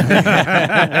time.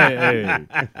 Hey.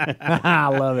 I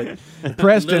love it.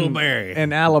 Preston Little Barry.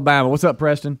 in Alabama. What's up,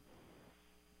 Preston?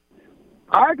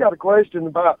 I got a question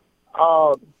about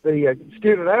the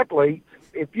student athletes.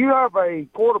 If you have a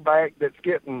quarterback that's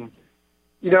getting,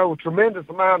 a tremendous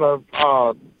amount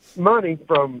of money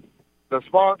from the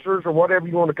sponsors or whatever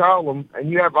you want to call them, and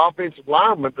you have offensive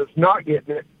lineman that's not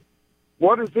getting it,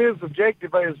 what is his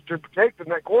objective as to protecting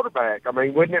that quarterback? I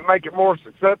mean, wouldn't it make it more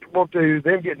susceptible to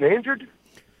them getting injured?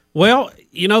 Well,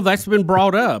 that's been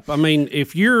brought up. I mean,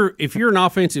 if you're an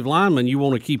offensive lineman, you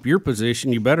want to keep your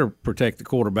position, you better protect the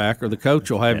quarterback, or the coach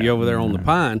will have you over there on the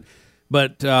pine.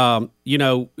 But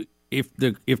if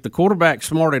the quarterback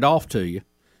smarted off to you,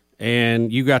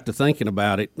 and you got to thinking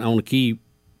about it on a key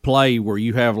play where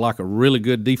you have like a really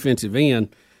good defensive end,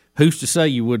 who's to say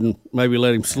you wouldn't maybe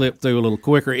let him slip through a little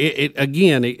quicker?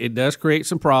 It does create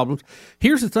some problems.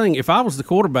 Here's the thing: if I was the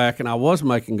quarterback and I was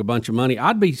making a bunch of money,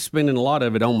 I'd be spending a lot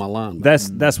of it on my lineman.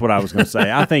 That's what I was going to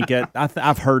say. I think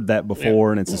I've heard that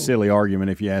before, and it's a silly argument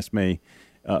if you ask me.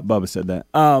 Bubba said that.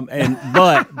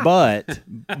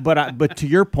 But to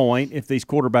your point, if these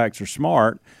quarterbacks are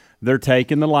smart, they're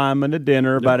taking the lineman to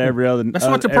dinner about every other. That's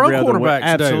what the pro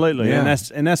quarterbacks do. Absolutely, Yeah.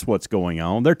 and that's what's going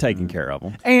on. They're taking care of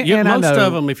them. And most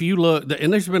of them, if you look,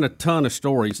 and there's been a ton of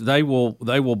stories, they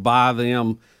will buy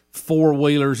them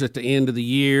 4-wheelers at the end of the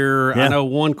year. Yeah. I know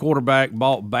one quarterback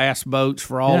bought bass boats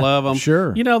for all of them.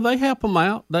 Sure, they help them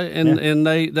out.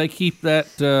 They keep that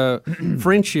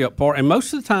friendship part. And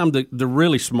most of the time, the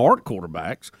really smart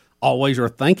quarterbacks always are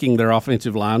thanking their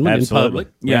offensive linemen in public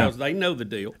because they know the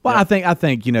deal. Well, I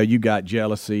think you got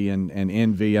jealousy and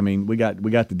envy. I mean, we got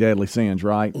the deadly sins,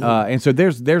 right? And so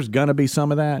there's gonna be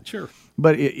some of that. Sure.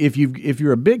 But if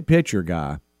you're a big picture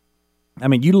guy, I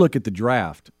mean, you look at the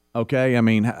draft. Okay, I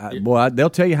mean, they'll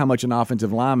tell you how much an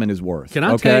offensive lineman is worth. Can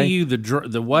I tell you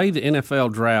the way the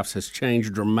NFL drafts has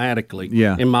changed dramatically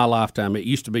in my lifetime? It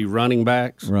used to be running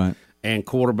backs, right, and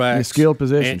quarterbacks, and skilled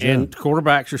positions, and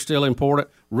quarterbacks are still important.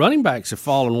 Running backs have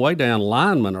fallen way down.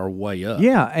 Linemen are way up.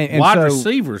 Yeah, and wide so,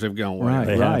 receivers have gone way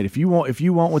up. Right. If you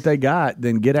want what they got,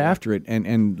 then get after it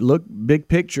and look big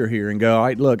picture here and go. All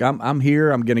right, look, I'm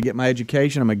here. I'm going to get my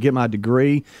education. I'm going to get my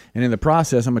degree, and in the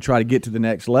process, I'm going to try to get to the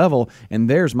next level. And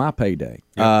there's my payday.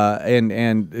 Yeah.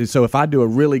 And so if I do a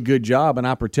really good job and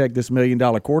I protect this $1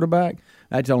 million quarterback,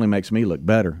 that only makes me look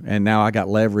better. And now I got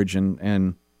leverage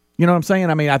and. You know what I'm saying?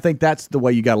 I mean, I think that's the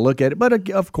way you got to look at it. But,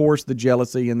 of course, the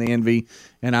jealousy and the envy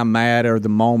and I'm mad or the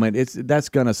moment, that's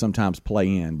going to sometimes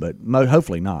play in, but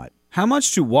hopefully not. How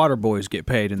much do water boys get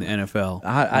paid in the NFL?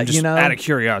 Just out of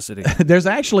curiosity. There's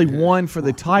actually one for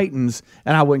the Titans,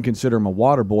 and I wouldn't consider him a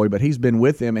water boy, but he's been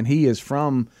with them, and he is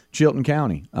from Chilton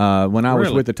County. When I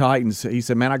was with the Titans, he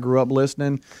said, man, I grew up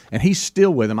listening, and he's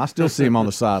still with them. I still see him on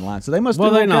the sideline. So they must do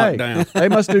okay. Knocked down. They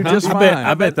must do just fine.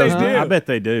 I bet they do. I bet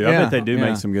they do. I bet they do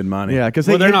make some good money. Yeah, because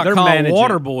they're not called managing.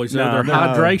 water boys. They're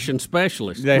hydration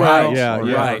specialists.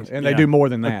 Right. And they do more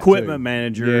than that. Equipment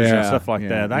managers and stuff like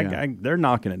that. They're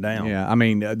knocking it down. Yeah, I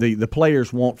mean, the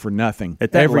players want for nothing.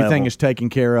 At that everything level. Is taken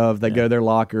care of. They go to their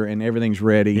locker and everything's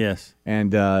ready. Yes.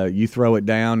 And you throw it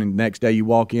down, and the next day you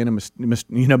walk in,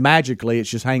 and magically it's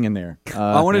just hanging there.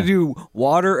 I want to do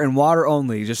water and water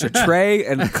only. Just a tray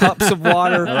and cups of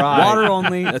water, water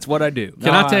only. That's what I do.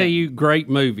 Can I tell you, great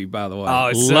movie, by the way. Oh,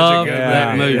 it's Love such a good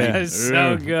that movie. It's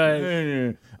so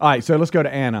good. All right, so let's go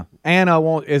to Anna.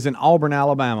 Anna is in Auburn,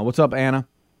 Alabama. What's up, Anna?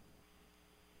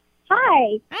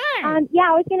 Hi. I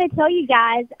was going to tell you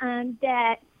guys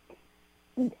that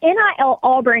NIL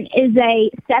Auburn is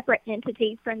a separate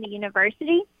entity from the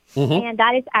university, and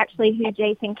that is actually who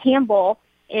Jason Campbell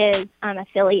is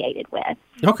affiliated with.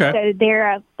 Okay. So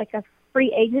they're a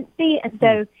free agency, and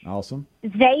so awesome.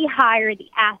 They hire the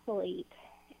athlete,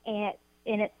 and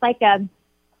it's like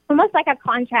almost like a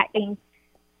contracting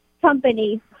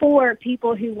company for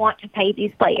people who want to pay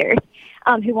these players,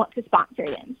 who want to sponsor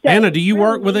them. So Anna, do you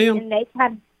work with them?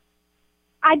 And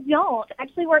I don't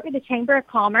actually work with the Chamber of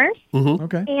Commerce. Mm-hmm.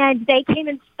 Okay. And they came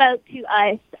and spoke to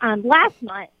us last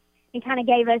month and kind of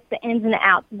gave us the ins and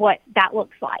outs of what that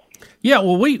looks like. Yeah,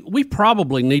 well, we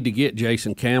probably need to get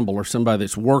Jason Campbell or somebody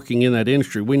that's working in that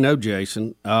industry. We know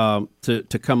Jason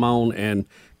to come on and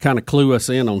kind of clue us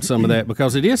in on some of that,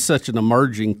 because it is such an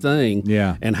emerging thing.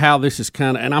 Yeah. And how this is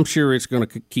kind of, and I'm sure it's going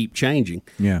to keep changing.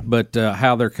 Yeah. But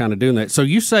how they're kind of doing that. So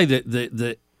you say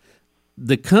that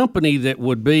the company that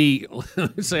would be,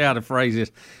 let me say how to phrase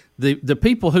this, the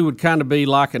people who would kind of be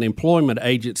like an employment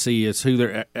agency is who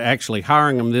they're actually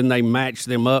hiring them, then they match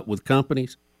them up with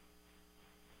companies?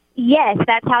 Yes,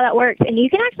 that's how that works. And you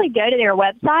can actually go to their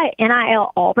website,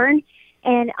 NIL Auburn,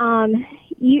 and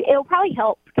it'll probably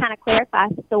help kind of clarify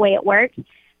the way it works.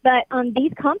 But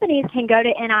these companies can go to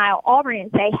NIL Auburn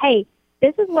and say, hey,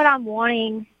 this is what I'm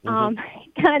wanting. Kind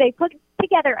of put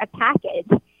together a package.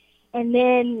 And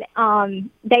then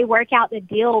they work out the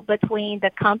deal between the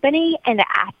company and the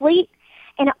athlete.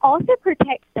 And it also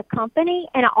protects the company,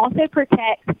 and it also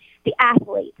protects the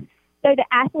athlete. So the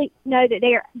athletes know that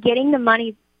they are getting the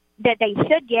money that they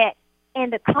should get,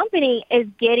 and the company is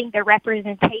getting the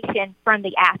representation from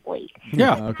the athlete.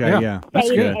 Yeah. Okay. Yeah. That's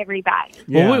Saving good. everybody.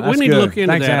 Yeah, well, we that's need to good. look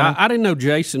into Thanks, that. Anna. I didn't know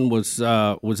Jason was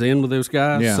in with those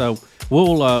guys. Yeah. So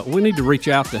we need to reach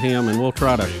out to him, and we'll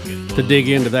try to dig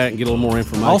into that and get a little more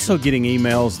information. Also getting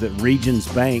emails that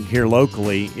Regions Bank here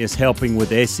locally is helping with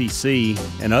SEC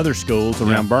and other schools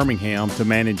around Birmingham to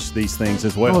manage these things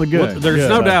as well. Oh, good. Well, there's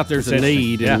no doubt there's a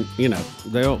need, Yeah.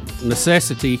 and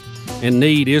necessity and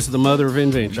need is the mother of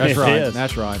invention. That's right.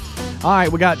 That's right. All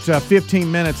right, we got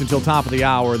 15 minutes until top of the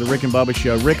hour, the Rick and Bubba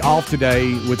Show. Rick off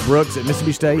today with Brooks at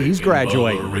Mississippi State. He's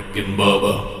graduating. Bubba, Rick and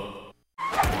Bubba.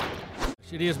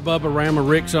 It is Bubba Rammer.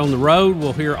 Rick's on the road.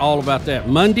 We'll hear all about that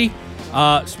Monday.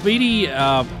 Speedy,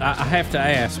 I have to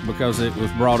ask, because it was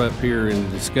brought up here in the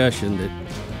discussion, that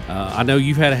I know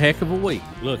you've had a heck of a week.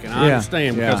 Look, and I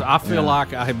understand, because I feel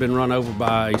like I have been run over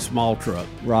by a small truck.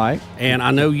 Right. And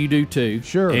I know you do too.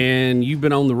 Sure. And you've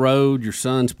been on the road. Your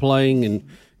son's playing in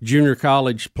junior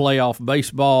college playoff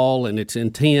baseball, and it's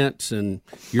intense, and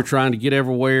you're trying to get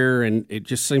everywhere, and it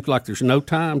just seems like there's no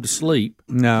time to sleep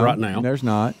right now. There's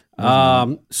not.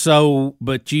 So,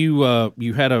 but you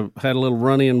had a little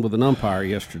run-in with an umpire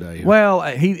yesterday. Well,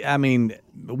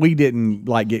 we didn't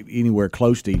get anywhere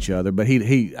close to each other, but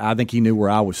I think he knew where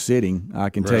I was sitting.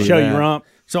 I can tell you Show that. your rump.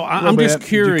 So I'm just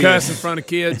curious. Did you cuss in front of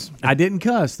kids? I didn't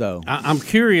cuss though. I'm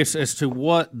curious as to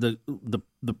what the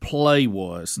play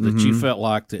was that you felt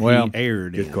like that he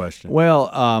aired. Good question. Well,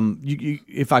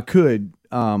 if I could,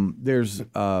 there's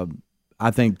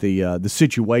I think the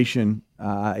situation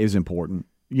is important.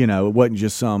 It wasn't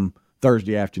just some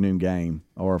Thursday afternoon game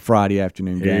or a Friday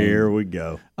afternoon game. Here we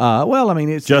go.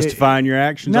 It's justifying your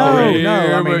actions. No, already.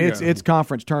 no. It's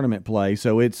conference tournament play,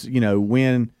 so it's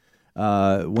win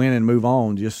and move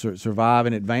on. Just survive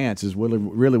and advance is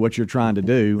really what you're trying to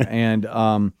do.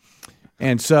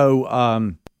 And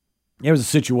so there was a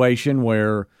situation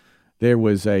where there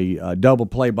was a double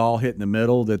play ball hit in the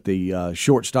middle that the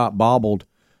shortstop bobbled.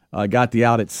 Got the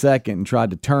out at second and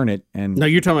tried to turn it. And no,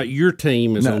 you're talking about your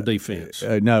team is on defense.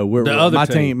 No, my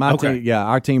team. My team. Yeah,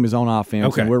 our team is on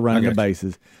offense, and we're running the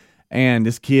bases. And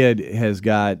this kid has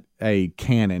got a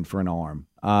cannon for an arm,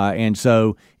 and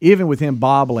so even with him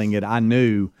bobbling it, I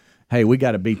knew, hey, we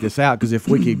got to beat this out, because if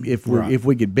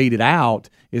we could beat it out,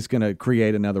 it's going to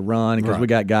create another run, because we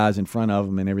got guys in front of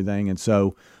them and everything. And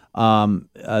so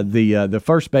the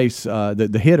first base,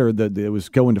 the hitter that was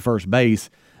going to first base.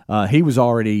 He was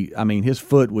already, his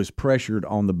foot was pressured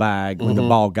on the bag when the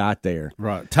ball got there.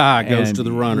 Right. Tie goes to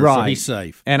the runner, so he's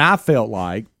safe. And I felt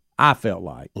like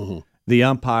the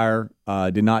umpire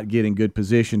did not get in good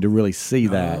position to really see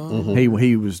that.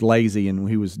 He was lazy, and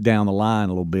he was down the line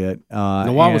a little bit.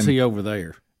 Now, why was he over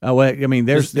there?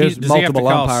 There's does multiple he have to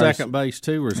call umpires. Second base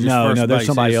too, or is no, first there's base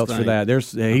somebody his else thing? for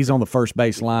that. He's on the first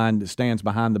base line that stands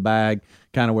behind the bag,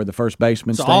 kind of where the first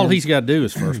baseman So stands. all he's got to do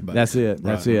is first base. That's it.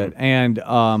 That's it. And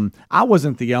I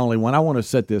wasn't the only one. I want to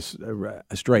set this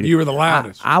straight. You were the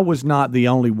loudest. I was not the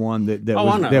only one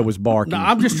that was barking. No,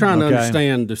 I'm just trying to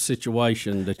understand the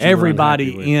situation that you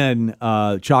everybody in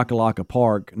Chocolaca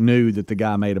Park knew that the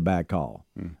guy made a bad call.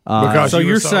 Because so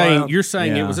you were you're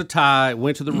saying it was a tie. It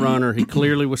went to the runner. He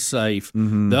clearly was safe.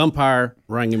 The umpire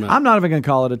rang him out. I'm not even going to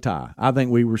call it a tie. I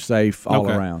think we were safe all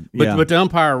around. But the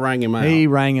umpire rang him out. He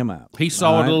rang him out. He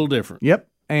saw it a little different. Yep.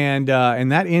 and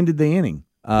that ended the inning.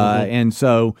 And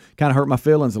so kind of hurt my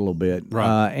feelings a little bit.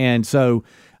 Right. And so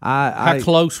How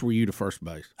close were you to first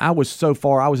base? I was so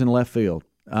far. I was in left field.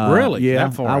 Really? Yeah.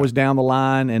 That far I out? was down the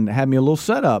line and had me a little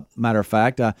setup. Matter of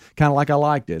fact, kind of like I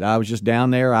liked it. I was just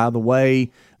down there, out of the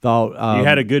way. Thought you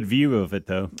had a good view of it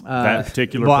though. That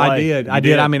particular play. I did. I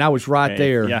did. I mean, I was right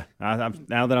there. Yeah.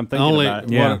 Now that I'm thinking about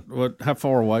it. Yeah. How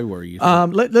far away were you?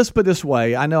 Let's put it this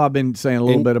way. I know I've been saying a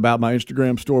little bit about my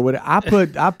Instagram story. I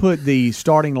put the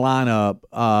starting lineup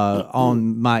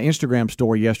on my Instagram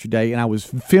story yesterday, and I was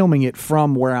filming it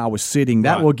from where I was sitting.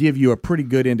 That will give you a pretty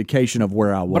good indication of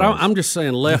where I was. But I'm just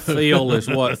saying, left field is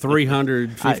what,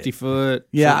 350 foot.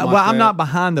 Yeah. Well, I'm not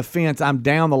behind the fence. I'm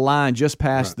down the line, just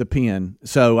past the pin.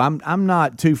 So I'm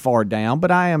not too far down, but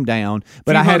I am down.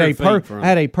 But I had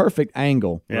a perfect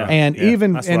angle. Yeah. And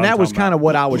that was kind of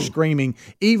what I was Mm-hmm. screaming.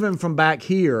 Even from back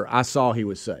here, I saw he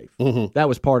was safe. Mm-hmm. That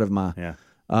was part of my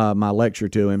my lecture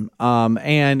to him.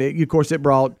 And of course, it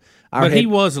brought. He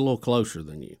was a little closer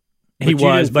than you. He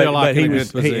was, but he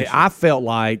was. Position. I felt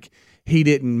like he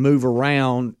didn't move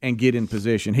around and get in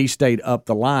position. He stayed up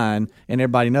the line, and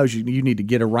everybody knows you need to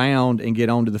get around and get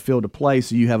onto the field of play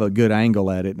so you have a good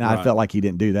angle at it. And I felt like he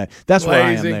didn't do that. That's where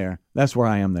I am there. That's where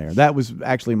I am there. That was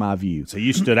actually my view. So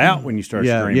you stood out when you started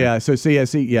screaming. Yeah. So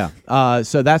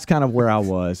so that's kind of where I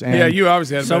was. And you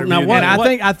obviously had a better view.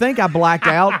 And I think I blacked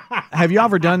out. Have you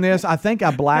ever done this? I think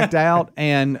I blacked out,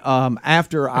 and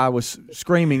after I was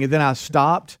screaming, and then I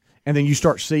stopped. And then you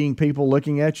start seeing people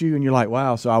looking at you, and you're like,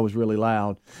 wow, so I was really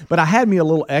loud. But I had me a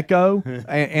little echo,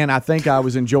 and I think I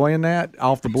was enjoying that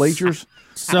off the bleachers.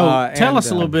 So tell us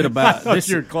a little bit about this.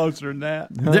 You're closer than that.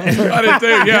 I did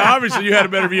too. Yeah, obviously you had a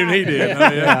better view than he did.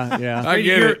 Yeah. I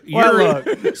get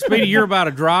it. Speedy, you're about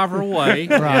a driver away,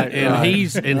 and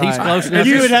he's close enough.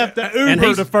 You would have to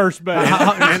Uber to first base,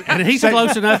 and he's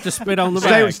close enough to spit on the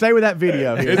bag. Stay with that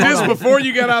video here. Is this before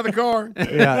you got out of the car?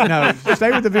 Yeah, no. Stay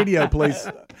with the video, please,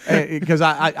 because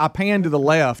I panned to the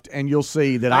left, and you'll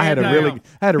see that I had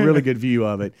a really good view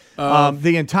of it.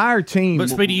 The entire team. But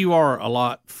Speedy, you are a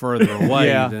lot further away.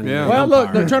 Well,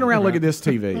 look, turn around, look at this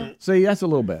TV. See, that's a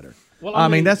little better. Well, I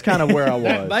mean, that's kind of where I was.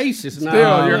 That base is not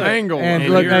still your angle. And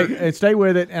look, and stay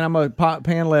with it. And I'm gonna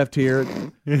pan left here.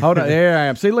 Hold on, there I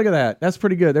am. See, look at that. That's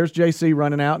pretty good. There's JC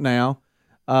running out now,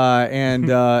 and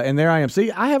there I am.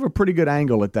 See, I have a pretty good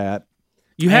angle at that.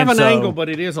 You have an angle, but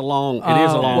it is a long.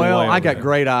 Well, way I got there.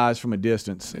 great eyes from a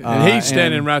distance. And he's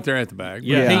standing right there at the bag.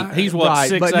 Yeah, he's what,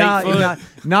 right, 6'8" foot.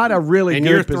 Not a really and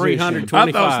good you're position.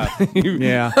 325.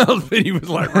 Yeah, he was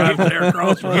like right there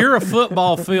across from. You're a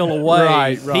football field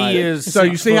away. Right. He is. So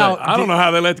you see how I don't know how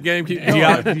they let the game keep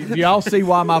going. Do y'all see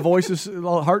why my voice is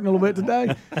hurting a little bit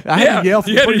today? I had to yell.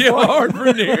 You had to yell hard for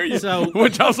him to hear you.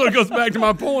 Which also goes back to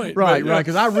my point. Right,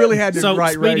 because I really had to. So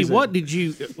raise Speedy, it. what did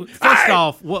you? First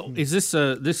off, what is this?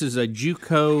 This is a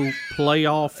JUCO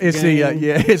playoff. It's game?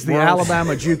 It's the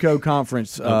Alabama JUCO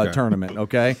Conference tournament.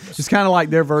 Okay, it's kind of like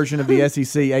their version of the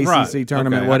SEC, ACC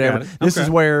tournament, whatever. This is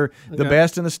where the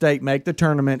best in the state make the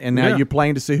tournament, and now you're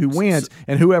playing to see who wins,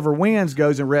 and whoever wins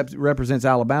goes and represents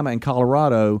Alabama and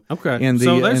Colorado. Okay, in the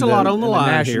so there's a lot on the line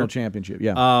national here. Championship.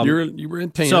 Yeah, you were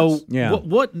intense. So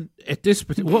what at this?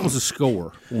 What was the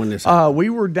score when this? We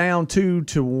were down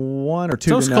 2-1 or 2-0.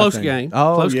 So it's a close game.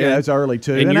 Oh close yeah, game. it's early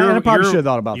too. And I probably should have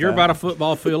thought about that. You're about a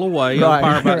football field away.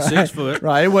 Umpire about 6 foot.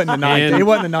 Right. It wasn't the ninth. It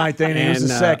wasn't the ninth inning. It was the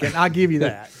second. I'll give you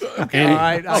that. And all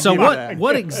right. So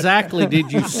what exactly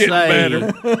did you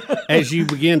say as you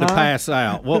began to pass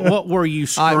out? What were you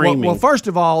screaming? Well, first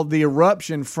of all, the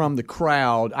eruption from the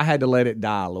crowd, I had to let it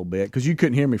die a little bit because you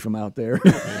couldn't hear me from out there.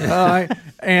 All right.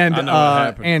 And I know what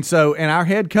happened. And our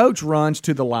head coach runs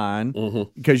to the line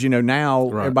because now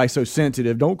everybody's so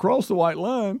sensitive. Don't cross the white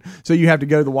line. So you have to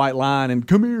go to the white line and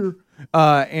come here.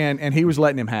 And he was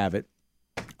letting him have it.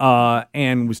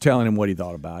 And was telling him what he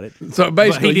thought about it. So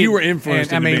basically, you were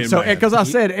influenced. Because I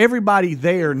said everybody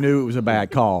there knew it was a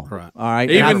bad call. Right. All right.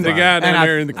 Even the guy down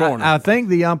there in the corner. I think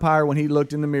the umpire, when he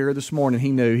looked in the mirror this morning,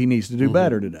 he knew he needs to do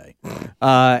better today.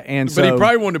 But he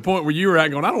probably wanted to point where you were at,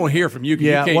 going, "I don't want to hear from you.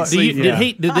 You can't see."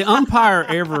 Did the umpire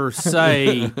ever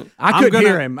say? I couldn't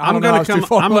hear him. I'm going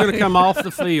to come off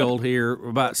the field here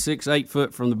about 6-8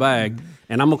 foot from the bag,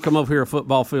 and I'm going to come over here a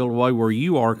football field away where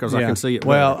you are because I can see it.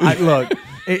 Well, look.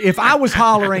 If I was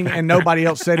hollering and nobody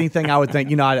else said anything, I would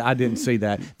think, I didn't see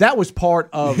that. That was part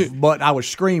of what I was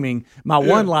screaming. My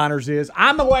one-liners is,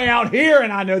 I'm the way out here,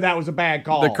 and I know that was a bad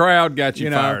call. The crowd got you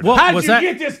fired. Well, how did you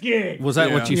get this gig? Was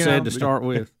that what you said to start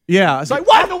with? Yeah. It's like,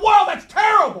 what in the world? That's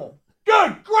terrible.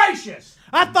 Good gracious.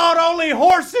 I thought only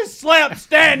horses slept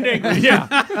standing.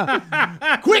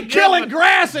 Yeah. Quit killing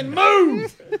grass and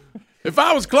move. If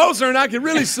I was closer and I could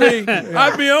really see,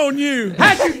 I'd be on you.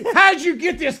 How'd you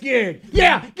get this gig?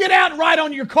 Yeah, get out and write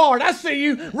on your card. I see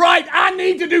you. Right, I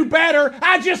need to do better.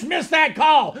 I just missed that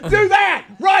call. Do that.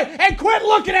 Right, and quit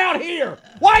looking out here.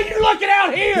 Why are you looking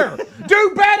out here?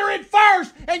 Do better at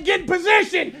first and get in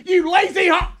position, you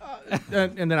lazy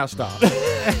and then I stopped.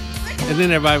 And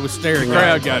then everybody was staring The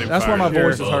crowd at got him. That's why my fired.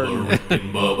 voice is hurting. Rick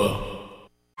and Bubba.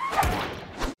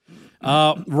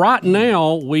 Right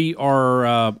now, we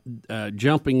are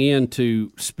jumping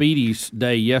into Speedy's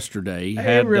day yesterday.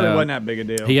 It really wasn't that big a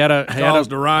deal. He had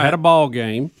Caused a riot. a ball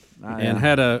game and yeah.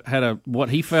 had a what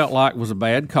he felt like was a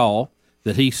bad call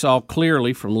that he saw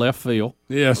clearly from left field.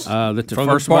 Yes. That the From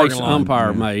the first parking base lot.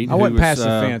 umpire made. I who went was, past the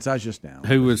fence. I was just down.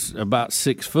 Who was about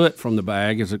 6 foot from the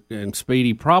bag, and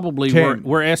Speedy probably Ten.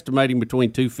 we're estimating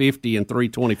between 250 and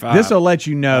 325. This will let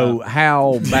you know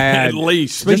how bad. At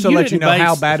least. This will you let you didn't know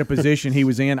how base- bad a position he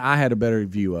was in. I had a better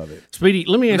view of it. Speedy,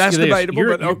 let me ask That's you this. debatable,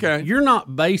 but okay. You're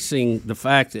not basing the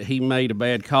fact that he made a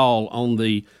bad call on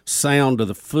the sound of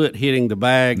the foot hitting the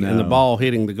bag and the ball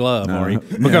hitting the glove, are you?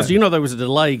 Because you know there was a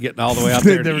delay getting all the way out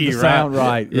there to the you, sound,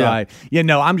 right? Yeah. Right. Yeah,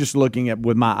 no, I'm just looking at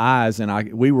with my eyes,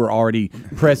 and we were already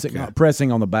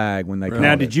pressing on the bag when they called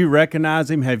Now, it. did you recognize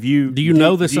him? Do you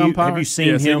know this umpire? Have you seen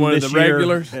Yes, him one of this the year?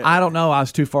 regulars? I don't know. I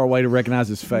was too far away to recognize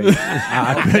his face.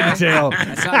 I couldn't tell.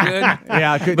 That's not good.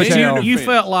 Yeah, I couldn't But tell. you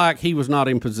felt like he was not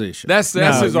in position. That's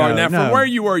No, his argument. Now, no. from where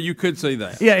you were, you could see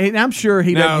that. Yeah, and I'm sure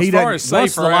he Now, doesn't. He as far doesn't. as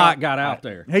Once safer the light out, got out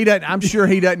there. He doesn't. I'm sure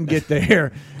he doesn't get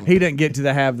there. He doesn't get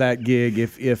to have that gig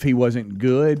if he wasn't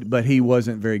good, but he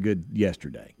wasn't very good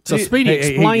yesterday. So, Speedy,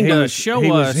 explain to us, show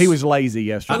us. He was lazy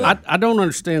yesterday. I don't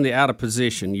understand the out of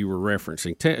position you were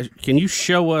referencing. Can you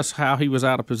show us how he was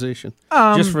out of position?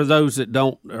 Just for those that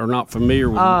are not familiar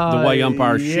with the way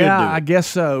umpires should do it. Yeah, I guess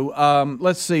so.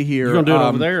 Let's see here. You're going to do it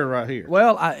over there or right here?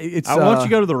 Well, I want you to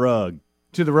go to the rug.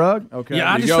 To the rug? Okay.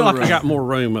 Yeah, I just feel like I got more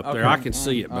room up there. I can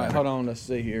see it All right, better. hold on. Let's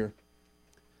see here.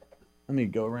 Let me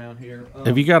go around here.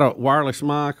 Have you got a wireless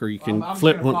mic, or you can I'm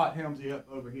flip gonna one? hot Helmsy up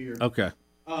over here. Okay.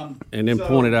 And then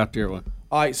point it out there. All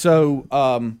right, so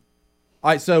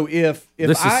if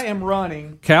This is- I am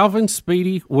running, Calvin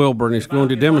Speedy Wilburn is going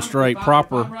to demonstrate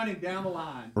proper. I'm running down the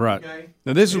line. Right. Okay?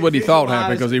 Now, this is what he thought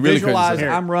happened because he really couldn't visualize see.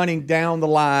 I'm running down the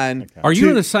line. Are you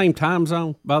in the same time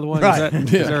zone, by the way? Right.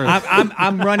 Is there a-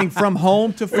 I'm running from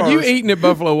home to first. Are you eating at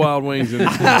Buffalo Wild Wings?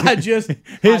 I just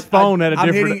His phone had a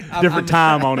I'm different hitting-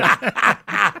 time on it.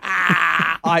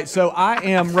 All right, so I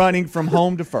am running from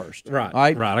home to first. Right, All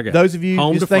right. right, I got it. Those of you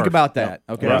Home just to think first. about that.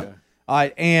 Okay. Right. All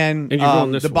right, and And you're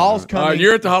going this the way, ball's right? coming.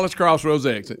 You're at the Hollis Crossroads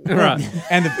exit. right.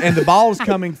 and the ball's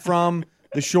coming from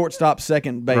the shortstop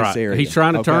second base Right. area. He's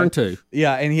trying to okay? turn too.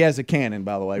 Yeah, and he has a cannon,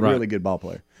 by the way. Right. Really good ball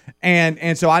player.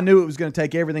 And so I knew it was going to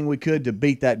take everything we could to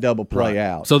beat that double play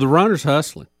out. So the runner's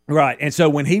hustling. Right. And so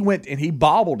when he went and he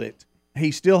bobbled it,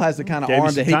 he still has the kind of Gave you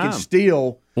arm some that he can time.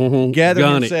 still gather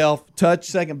Gun it. himself, touch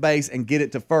second base, and get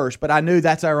it to first. But I knew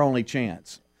that's our only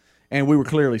chance. And we were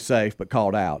clearly safe, but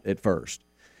called out at first.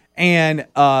 And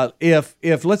if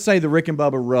let's say the Rick and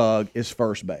Bubba rug is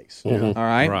first base, all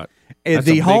right? Right. If That's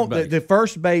a the big home base. the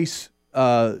first base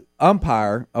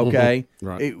umpire, okay,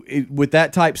 Right. with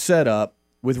that type setup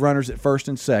with runners at first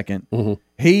and second,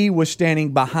 he was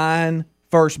standing behind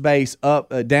first base up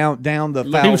down the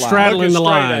foul line. He was straddling Looking the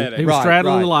straight line. at it. He was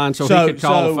straddling the line so he could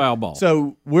call a foul ball.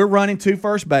 So we're running to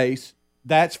first base.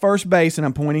 That's first base, and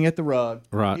I'm pointing at the rug.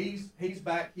 Right. He's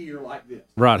back here like this.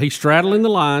 Right. He's straddling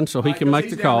the line so he can make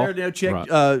He's the down call. there, check,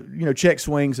 Right. check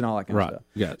swings and all that kind Right. of stuff.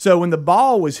 Got it. So when the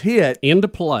ball was hit, Into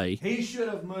play. he should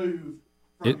have moved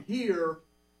from here.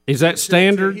 Is that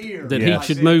standard here. that Yes.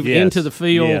 he should move Yes. into the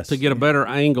field Yes. to get a better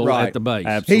angle Right. at the base?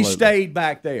 Absolutely. He stayed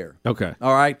back there. Okay.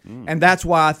 All right, and that's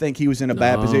why I think he was in a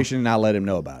bad position, and I let him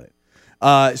know about it.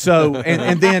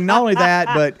 And then not only that,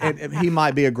 but he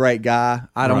might be a great guy.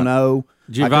 I don't Right. know.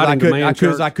 Did you invite him to man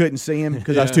church? I couldn't see him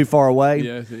because I was too far away.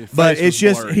 Yeah, his but face it's was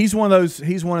just blurry. he's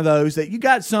one of those that you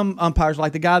got some umpires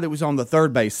like the guy that was on the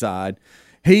third base side.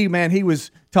 He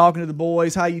was talking to the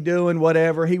boys, how you doing,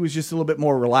 whatever. He was just a little bit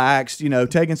more relaxed,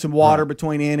 taking some water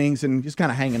between innings and just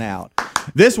kind of hanging out.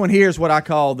 This one here is what I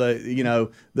call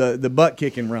the butt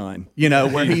kicking run,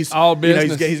 where he's all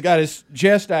business. He's got his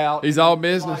chest out. He's all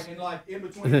business. Like in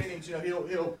between innings,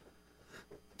 he'll.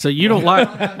 So you don't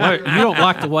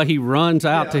like the way he runs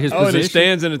out to his Oh, and he position?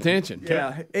 stands in attention.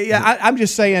 Yeah. I'm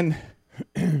just saying.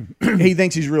 he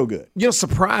thinks he's real good. You know,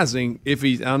 surprising if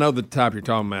he's. I know the type you're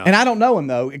talking about, and I don't know him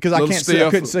though because I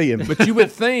couldn't see him. But you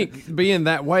would think, being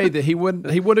that way, that he would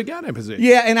have gotten in position.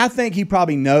 Yeah, and I think he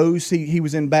probably knows he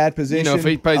was in bad position. You know, if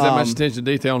he pays that much attention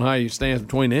to detail on how he stands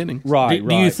between innings, right?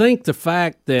 Do you think the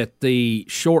fact that the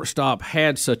shortstop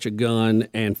had such a gun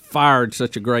and fired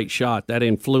such a great shot that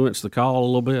influenced the call a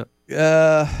little bit?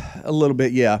 A little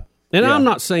bit, yeah. And I'm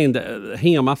not saying that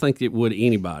him. I think it would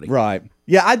anybody. Right.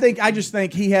 Yeah, I just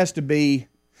think he has to be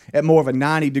at more of a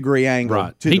 90-degrry angle.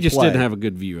 Right. To he the just plate. didn't have a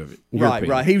good view of it.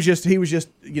 Right. He was just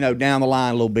down the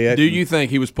line a little bit. Do you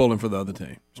think he was pulling for the other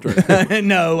team?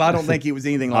 No, I don't think he was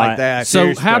anything like that.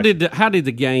 So how did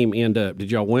the game end up?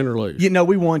 Did y'all win or lose?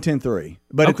 We won 10-3.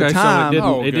 But at the so time,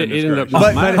 it ended up.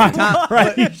 But at the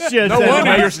time, no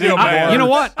wonder you're still mad. You know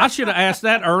what? I should have asked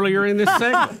that earlier in this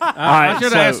segment. I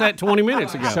should have asked that 20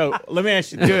 minutes ago. So let me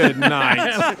ask you. Good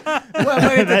night. Well,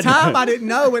 but at the time I didn't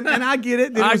know, and I get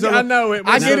it. I know it.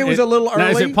 I get it was a little early. Now,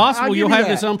 is it possible you'll have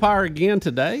this umpire again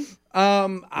today?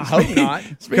 I hope not.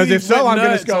 Because if so, I'm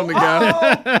going to go.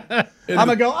 I'm going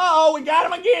to go. Oh, we got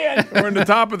him again. We're in the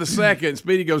top of the second.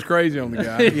 Speedy goes crazy on the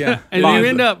guy. Yeah, and you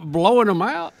end up blowing them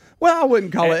out. Well, I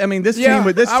wouldn't call it. I mean, this team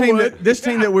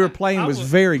that we were playing was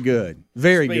very good,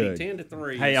 very good.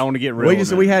 10-3. Hey, I want to get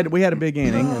real. We had a big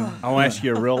inning. I want to ask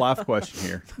you a real life question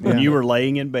here. When you were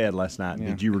laying in bed last night,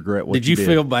 did you regret what you did? Did you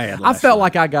feel bad? I felt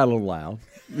like I got a little loud.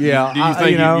 Yeah. Do you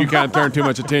think you kind of turned too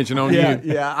much attention on you?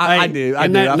 Yeah, I do.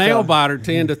 And that nail biter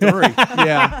 10-3.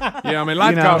 Yeah. Yeah, I mean,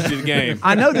 life cost you the game.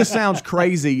 I know this sounds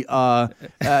crazy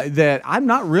that I'm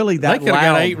not really that loud. They could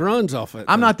have got 8 runs off it.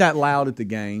 I'm not that loud at the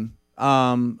game.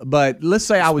 But let's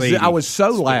say I was so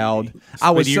loud.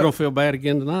 You're gonna feel bad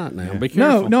again tonight. Now, be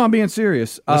careful. No, I'm being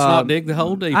serious. Let's not dig the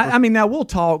hole deeper. I mean, now we'll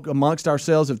talk amongst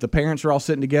ourselves. If the parents are all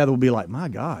sitting together, we'll be like, "My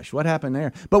gosh, what happened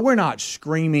there?" But we're not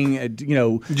screaming.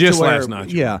 Just last night.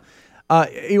 Yeah. I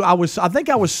think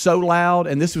I was so loud,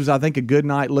 and this was, I think, a good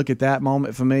night. Look at that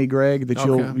moment for me, Greg. That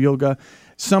you'll go.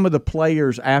 Some of the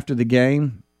players after the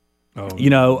game.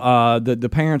 The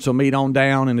parents will meet on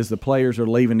down, and as the players are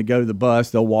leaving to go to the bus,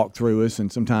 they'll walk through us, and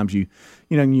sometimes you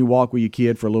walk with your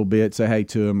kid for a little bit, say hey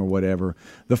to them or whatever.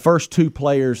 The first 2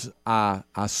 players I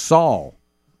saw,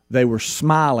 they were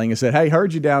smiling and said, "Hey,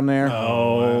 heard you down there."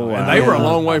 Oh, wow. And they were a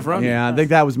long way from you. Yeah, I think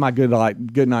that was my good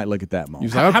night look at that moment.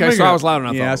 You like, okay, so I was loud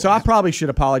enough. Yeah, so I probably should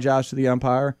apologize to the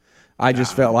umpire. I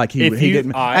just felt like he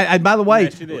didn't. And by the way,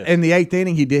 in the 8th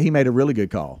inning, he made a really good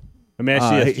call. Let me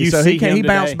ask you, he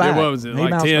bounced back. What was it,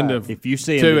 like 10 to if you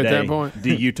see him 2 today, at that point?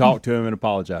 Do you talk to him and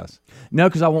apologize? No,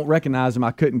 because I won't recognize him. I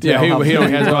couldn't tell. Yeah, he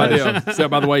only has no idea, except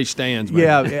by the way he stands.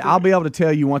 Man. Yeah, I'll be able to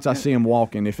tell you once I see him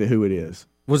walking who it is.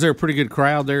 Was there a pretty good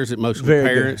crowd there? Is it mostly Very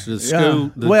parents? Good.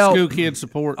 The school kids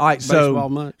support baseball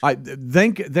much?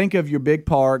 Think of your big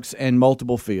parks and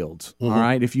multiple fields. Mm-hmm. All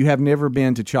right, if you have never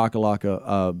been to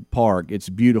Chocolaca Park, it's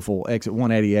beautiful. Exit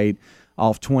 188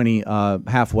 off 20,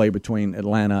 halfway between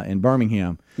Atlanta and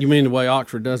Birmingham. You mean the way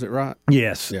Oxford does it, right?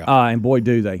 Yes, and boy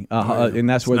do they. And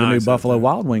that's where the new Buffalo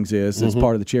Wild Wings is. It's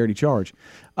part of the charity charge.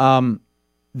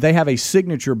 They have a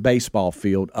signature baseball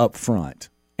field up front.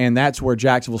 And that's where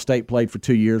Jacksonville State played for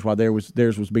 2 years while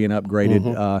theirs was being upgraded.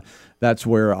 Mm-hmm. That's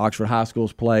where Oxford High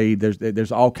School's played.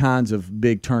 There's all kinds of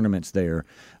big tournaments there.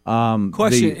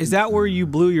 Question: is that where you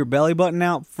blew your belly button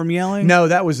out from yelling? No,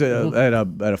 that was at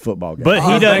a football game. But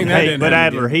he doesn't. But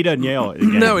Adler, he doesn't yell at the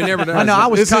game. No, he never does. I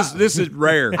know. This is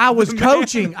rare. I was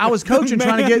coaching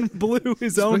trying to get blew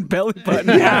his own belly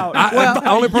button out. The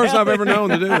only person I've ever known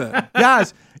to do that,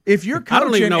 guys. If you're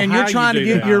coaching and you're trying to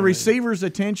get your receiver's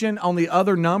attention on the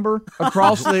other number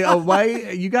across the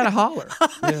away, you got to holler.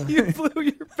 Yeah. You blew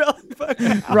your belly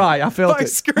button out. Right, I felt it.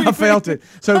 Screaming. I felt it.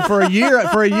 So for a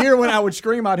year when I would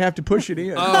scream, I'd have to push it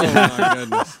in. Oh my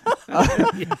goodness!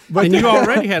 And you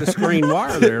already had a screen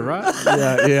wire there, right?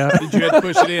 Yeah. Did you have to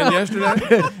push it in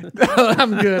yesterday?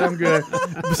 I'm good.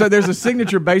 So there's a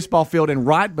signature baseball field, and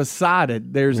right beside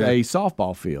it, there's a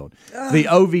softball field. The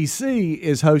OVC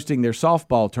is hosting their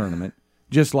softball tournament,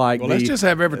 just like let's just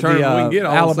have every tournament we can get.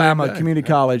 Alabama Community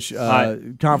College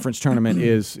conference tournament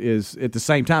is at the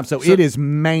same time. So it is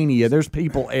mania. There's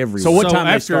people everywhere. So what time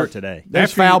they start today?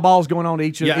 There's foul balls going on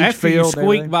each field. After you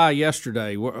squeaked by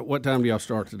yesterday, what time do y'all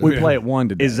start today? We play at 1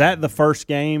 today. Is that the first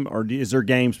game, or is there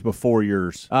games before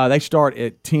yours? They start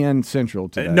at 10 Central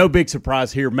today. No big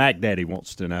surprise here. Mac Daddy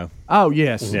wants to know. Oh,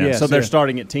 yes. Yeah. So they're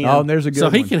starting at 10. Oh, and there's a good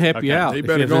one. So he can help you out. He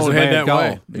better go and head that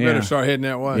way. He better start heading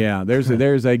that way. Yeah, there's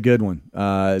a good one.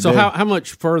 So how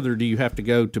much further do you have to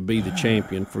go to be the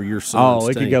champion for your son's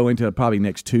it team? could go into probably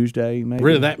next Tuesday, maybe.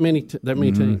 Really, that many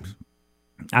teams?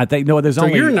 I think there's So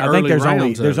only. you're in the I think early there's only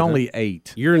rounds of there's it, only huh?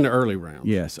 8. You're in the early round.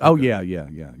 Yes. Oh yeah.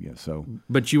 So,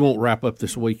 but you won't wrap up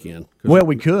this weekend. Well,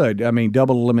 we could. I mean,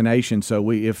 double elimination. So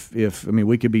we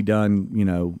we could be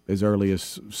done. As early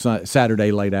as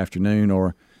Saturday late afternoon,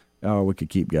 or we could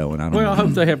keep going. I don't know. I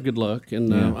hope they have good luck,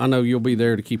 and I know you'll be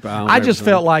there to keep an eye on. I just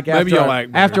felt like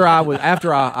after I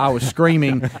was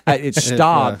screaming, it If,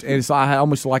 stopped, and it's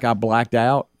almost like I blacked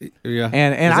out. Yeah,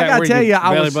 and I gotta tell you,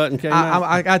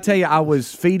 I gotta tell you, I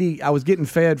was getting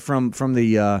fed from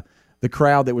the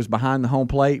crowd that was behind the home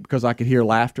plate because I could hear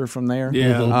laughter from there.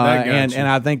 Yeah, and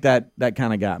I think that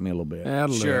kind of got me a little bit.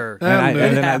 Sure. And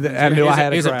then I knew I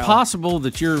had a Is it crowd. possible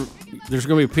that there's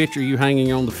going to be a picture of you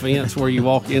hanging on the fence where you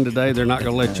walk in today? They're not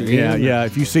going to let you in. Yeah.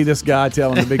 If you see this guy,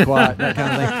 tell him to be quiet. That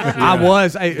kind of thing. I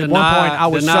was at one point. I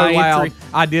was so Deny loud. entry.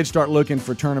 I did start looking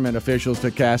for tournament officials to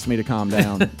cast me to calm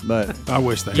down. But I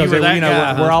wish they. because You were that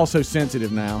guy, we're huh? all so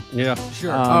sensitive now. Yeah,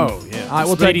 sure. All right,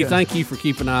 we'll Speedy, take thank you for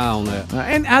keeping an eye on that.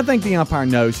 and I think the umpire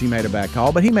knows he made a bad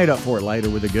call, but he made up for it later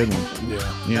with a good one.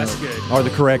 Yeah, that's good. Or the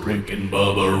correct one. Rick and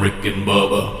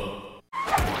Bubba.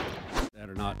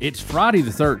 Or not. It's Friday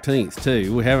the 13th,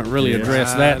 too. We haven't really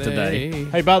addressed that today.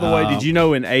 Hey, by the way, did you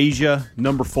know in Asia,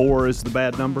 number 4 is the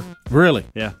bad number? Really?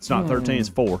 Yeah, it's not 13, it's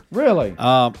 4. Really?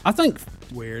 I think,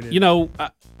 weird.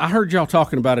 I heard y'all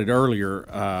talking about it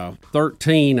earlier.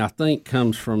 13, I think,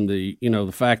 comes from the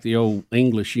fact the old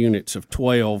English units of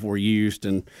 12 were used,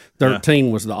 and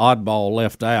 13 was the oddball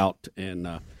left out. And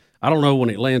I don't know, when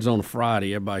it lands on a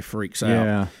Friday, everybody freaks out.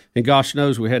 Yeah. And gosh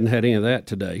knows we hadn't had any of that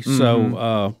today.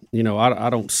 So, I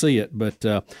don't see it. But,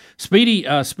 Speedy,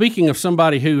 speaking of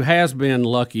somebody who has been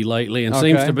lucky lately and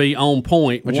seems to be on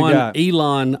point, What you got?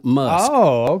 Elon Musk.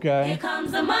 Oh, okay. Here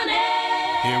comes the money.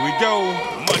 Here we go.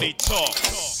 Money talk.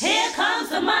 Here comes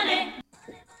the money.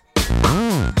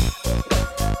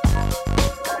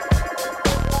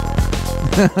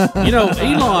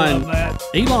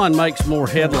 Elon makes more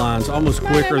headlines almost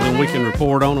quicker than we can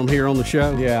report on them here on the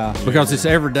show. Yeah. Because it's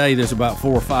every day there's about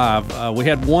 4 or 5. We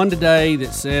had one today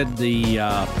that said the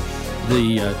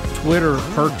Twitter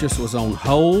purchase was on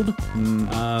hold.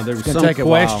 There was some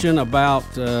question about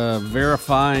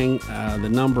verifying the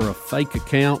number of fake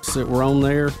accounts that were on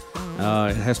there.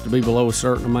 It has to be below a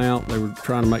certain amount. They were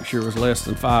trying to make sure it was less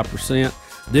than 5%.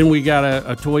 Then we got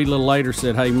a tweet a little later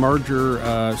said, "Hey,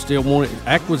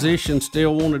 acquisition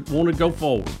still wanted to go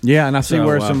forward." Yeah, and I see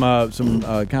where some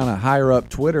kind of higher up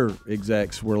Twitter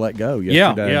execs were let go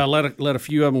yesterday. Yeah, let a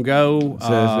few of them go.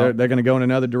 Says they're going to go in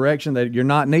another direction. That you're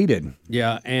not needed.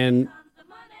 Yeah, and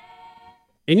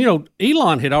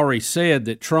Elon had already said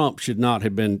that Trump should not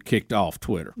have been kicked off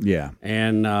Twitter. Yeah,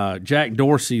 and Jack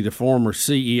Dorsey, the former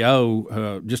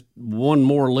CEO, just one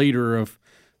more leader of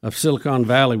Silicon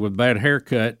Valley with bad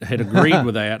haircut, had agreed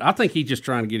with that. I think he's just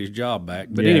trying to get his job back.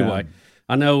 But anyway,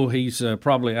 I know he's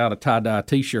probably out of tie-dye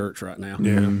T-shirts right now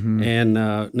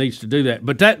and needs to do that.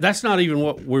 But that's not even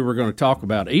what we were going to talk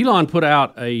about. Elon put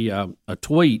out a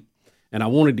tweet, and I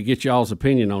wanted to get y'all's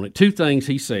opinion on it. 2 things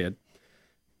he said.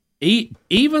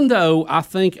 Even though I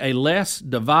think a less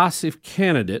divisive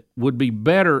candidate would be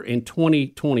better in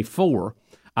 2024,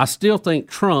 I still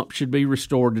think Trump should be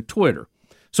restored to Twitter.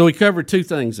 So he covered 2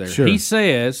 things there. Sure. He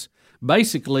says,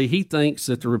 basically, he thinks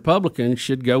that the Republicans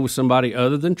should go with somebody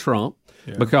other than Trump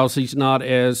because he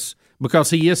is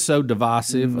so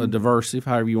divisive, diversive,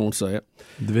 however you want to say it.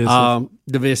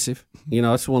 Divisive.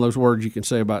 That's one of those words you can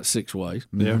say about 6 ways.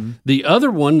 Yeah. The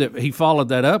other one that he followed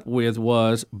that up with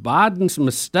was Biden's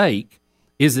mistake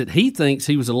is that he thinks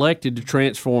he was elected to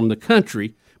transform the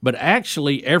country, but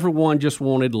actually everyone just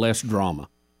wanted less drama.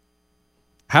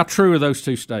 How true are those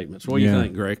 2 statements? What do you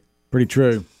think, Greg? Pretty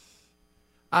true.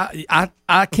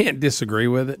 I can't disagree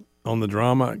with it on the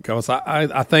drama because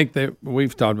I think that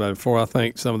we've talked about it before. I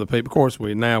think some of the people, of course,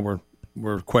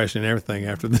 we're questioning everything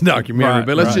after the documentary,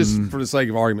 but let's just, for the sake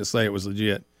of argument, say it was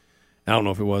legit. I don't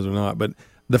know if it was or not, but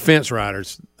the fence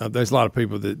riders, there's a lot of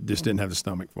people that just didn't have the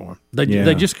stomach for them.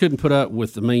 They just couldn't put up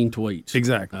with the mean tweets.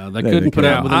 Exactly. They couldn't put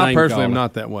up with the name I personally am calling.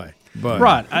 not that way. But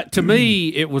Right. To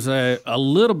me, it was a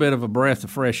little bit of a breath of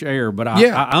fresh air, but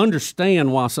I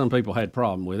understand why some people had a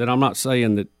problem with it. I'm not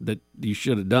saying that you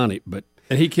should have done it, but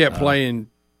and he kept playing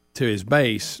to his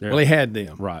base. Well, he had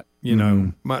them. Right.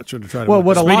 Might try to try to. Well,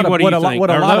 what a lot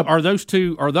of are those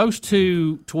two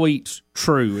tweets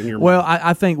true in your mind? Well,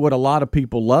 I think what a lot of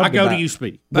people loved. I go to you,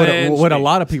 Speedy. What a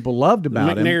lot of people loved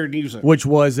about him, which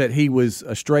was that he was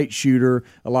a straight shooter.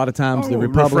 A lot of times, the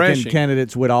Republican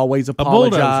candidates would always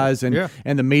apologize, and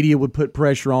the media would put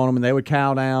pressure on them, and they would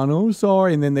cow down. Oh,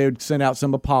 sorry, and then they would send out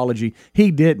some apology. He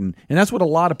didn't, and that's what a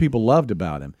lot of people loved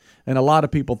about him. And a lot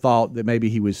of people thought that maybe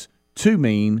he was too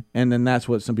mean, and then that's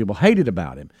what some people hated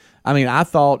about him. I mean, I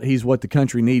thought he's what the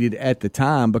country needed at the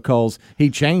time because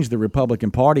he changed the Republican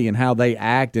Party and how they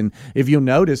act. And if you'll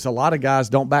notice, a lot of guys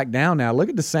don't back down now. Look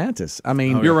at DeSantis. I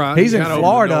mean, you're right. He's in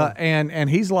Florida, and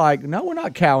he's like, no, we're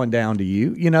not cowing down to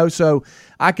you. You know, so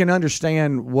I can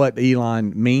understand what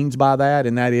Elon means by that,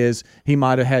 and that is he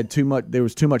might have had too much. There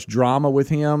was too much drama with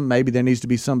him.Maybe there needs to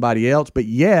be somebody else, but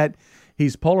yet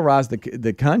he's polarized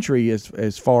the country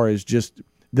as far as just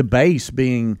the base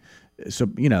being, so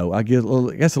I guess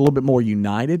a little bit more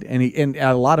united, and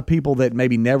a lot of people that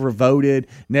maybe never voted,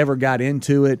 never got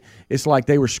into it. It's like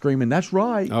they were screaming, "That's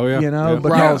right!" Oh yeah,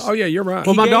 because you're right.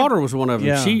 Well, my daughter was one of them.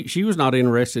 Yeah. She was not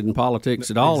interested in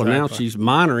politics at all, and now she's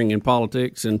minoring in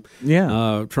politics and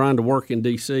trying to work in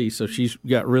D.C. So she's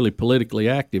got really politically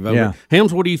active.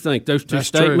 Helms, what do you think? Those two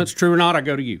statements, true or not? I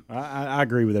go to you. I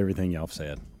agree with everything y'all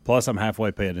said. Plus, I'm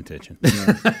halfway paying attention.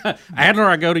 Adler,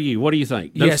 I go to you. What do you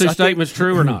think? Those two statements,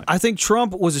 true or not? I think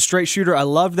Trump was a straight shooter. I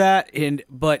love that,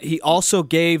 but he also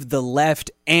gave the left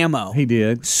ammo. He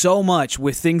did so much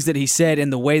with things that he said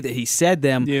and the way that he said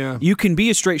them. Yeah. You can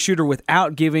be a straight shooter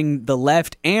without giving the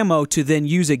left ammo to then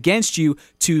use against you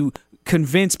to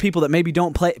convince people that maybe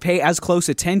don't pay as close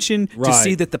attention to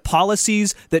see that the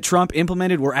policies that Trump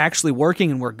implemented were actually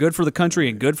working and were good for the country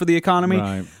and good for the economy.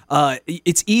 Right.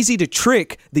 It's easy to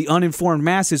trick the uninformed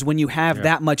masses when you have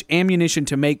that much ammunition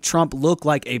to make Trump look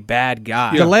like a bad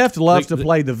guy. The left loves to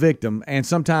play the victim, and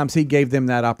sometimes he gave them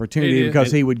that opportunity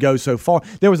because he would go so far.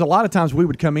 There was a lot of times we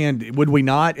would come in, would we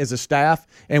not, as a staff,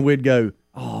 and we'd go,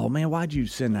 "Oh man, why'd you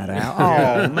send that out?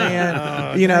 Oh man,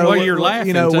 well, you're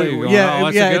laughing too.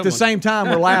 At the same time,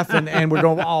 we're laughing and we're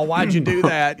going, "Oh, why'd you do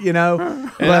that?"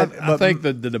 But I think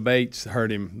the debates hurt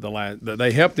him.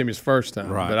 They helped him his first time,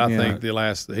 but I think the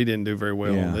last he didn't do very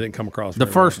well. They didn't come across the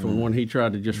first one when he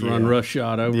tried to just run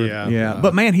roughshod over. Yeah.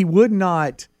 But man, he wouldn't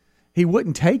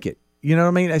take it. You know what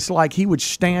I mean? It's like he would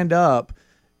stand up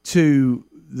to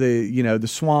the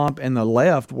swamp and the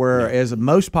left, whereas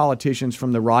most politicians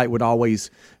from the right would always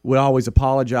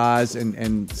apologize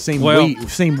and seem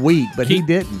weak, but he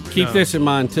didn't. Keep this in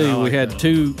mind too. We had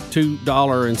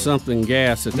 $2 and something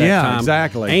gas at that time. Yeah,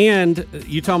 exactly. And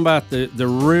you talking about the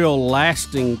real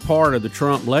lasting part of the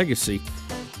Trump legacy.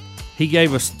 He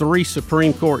gave us 3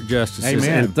 Supreme Court justices.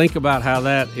 Amen. And think about how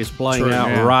that is playing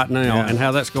out right now and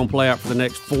how that's going to play out for the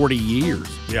next 40 years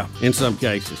in some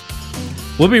cases.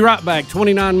 We'll be right back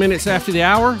 29 minutes after the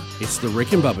hour. It's the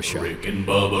Rick and Bubba Show. Rick and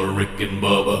Bubba, Rick and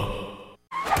Bubba.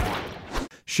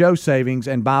 Show savings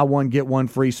and buy one, get one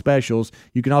free specials.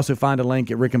 You can also find a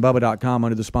link at rickandbubba.com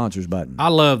under the sponsors button. I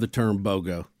love the term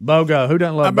BOGO. BOGO. Who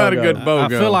doesn't love BOGO? How about a good BOGO? I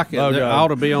feel like it ought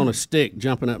to be on a stick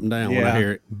jumping up and down when I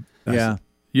hear it. Yeah.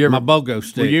 My BOGO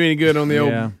stick. Were you any good on the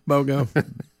old BOGO?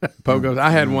 Pogos.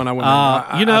 I had one.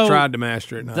 I tried to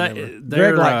master it.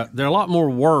 They're a lot more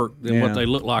work than what they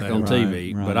look like on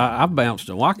TV. Right. But I bounced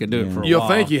them. I could do it for a while. You'll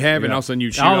think you have it, and all of a sudden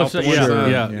you shoot off the one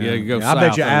side. You go I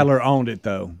bet you Adler owned it,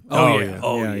 though. Oh,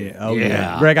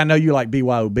 yeah. Greg, I know you like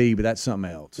BYOB, but that's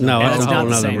something else. No, that's not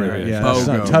the same.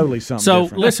 Totally something So,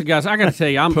 different. listen, guys, I got to tell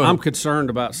you, I'm concerned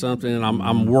about something, and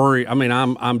I'm worried. I mean,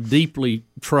 I'm deeply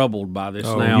troubled by this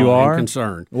now. You are? And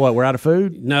concerned. What, we're out of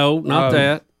food? No, not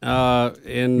that.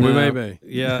 And we may be.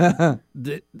 Yeah.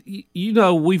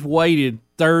 We've waited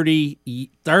 30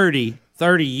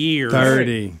 years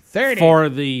 30 for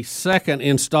the second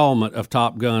installment of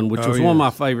Top Gun, which was one of my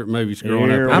favorite movies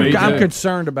growing up. I'm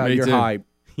concerned about your hype.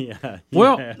 Yeah.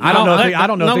 Well, I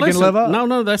don't know if it can live up.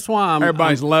 No, that's why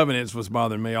everybody's loving it. It's what's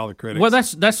bothering me, all the critics. Well,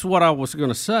 that's what I was going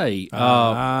to say.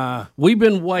 We've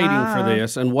been waiting for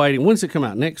this and waiting. When's it come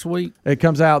out? Next week? It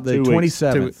comes out the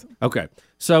 27th. Okay.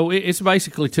 So it's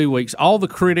basically 2 weeks. All the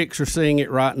critics are seeing it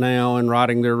right now and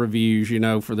writing their reviews,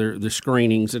 for their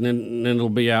screenings, and then it'll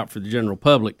be out for the general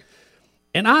public.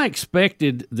 And I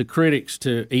expected the critics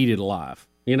to eat it alive,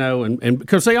 and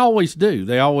because they always do.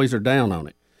 They always are down on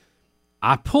it.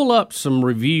 I pull up some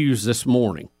reviews this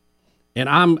morning, and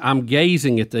I'm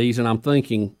gazing at these, and I'm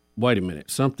thinking, wait a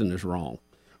minute, something is wrong.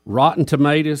 Rotten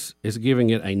Tomatoes is giving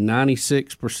it a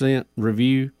 96%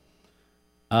 review.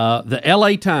 The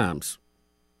L.A. Times,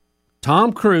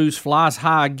 Tom Cruise flies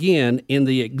high again in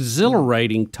the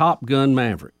exhilarating Top Gun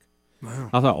Maverick. Wow.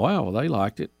 I thought, wow, they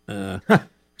liked it. CNN.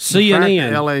 The fact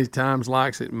that L.A. Times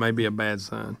likes it may be a bad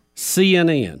sign.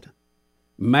 CNN.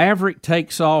 Maverick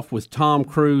takes off with Tom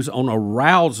Cruise on a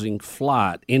rousing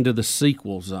flight into the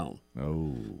sequel zone.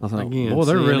 Oh. I thought, boy,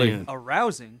 they're really...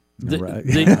 Arousing? They're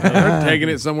taking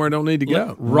it somewhere it don't need to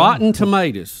go. Rotten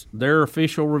Tomatoes, their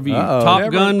official review.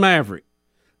 Top Gun Maverick.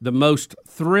 The most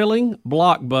thrilling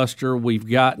blockbuster we've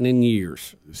gotten in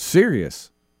years.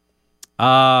 Serious?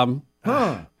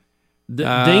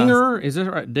 Dinger, is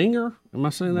that right? Dinger? Am I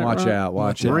saying that Watch right? out,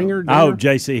 watch out. Ringer, I hope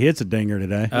JC hits a dinger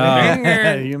today.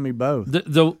 You and me both.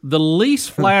 The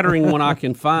least flattering one I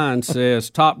can find says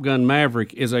Top Gun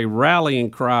Maverick is a rallying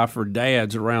cry for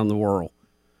dads around the world.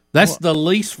 That's the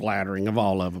least flattering of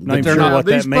all of them. Not even sure what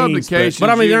that means, but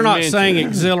I mean, they're not saying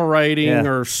exhilarating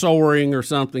or soaring or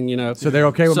something, you know. So they're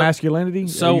okay with masculinity?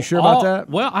 Are you sure about that?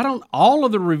 Well, all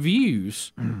of the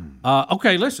reviews.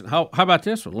 Okay, listen. How about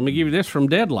this one? Let me give you this from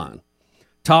Deadline.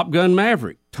 Top Gun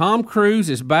Maverick. Tom Cruise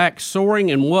is back soaring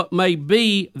in what may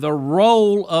be the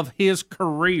role of his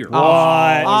career. Get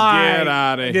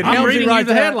out of here. I'm reading you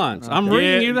the headlines. I'm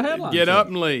reading you the headlines. Get up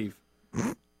and leave.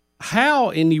 How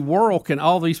in the world can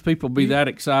all these people be that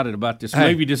excited about this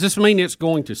movie? Does this mean it's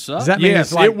going to suck? Does that mean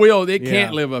Yes, it will. It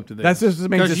can't live up to this. That's just means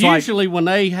Because it's usually when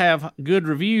they have good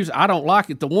reviews, I don't like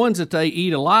it. The ones that they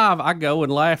eat alive, I go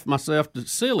and laugh myself to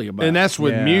silly about. And that's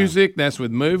with music, that's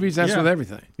with movies, that's with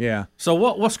everything. Yeah. So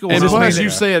what's going And on? plus, you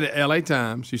said L.A.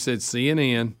 Times, you said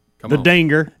CNN. The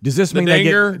dinger. Does this mean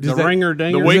dinger, they get the ringer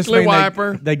dinger? The weekly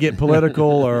wiper. They get political,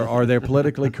 or they're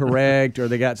politically correct, or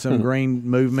they got some green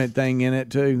movement thing in it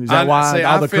too? Is that why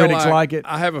all the critics like it?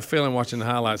 I have a feeling watching the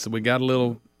highlights that we got a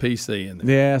little PC in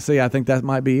there. Yeah, see, I think that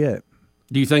might be it.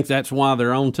 Do you think that's why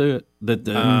they're on to it?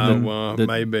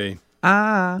 Maybe.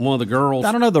 One of the girls.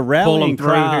 I don't know, the rallying through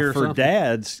cry here or for something.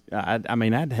 dads, I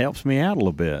mean, that helps me out a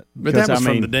little bit. But that was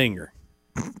from the dinger.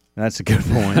 That's a good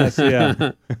point.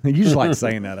 You just like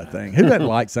saying that, I think. Who doesn't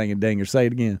like saying dinger? Say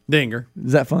it again. Dinger.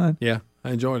 Is that fun? Yeah,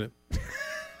 I enjoyed it.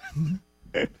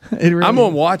 Really, I'm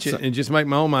going to watch it and just make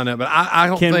my own mind up. But I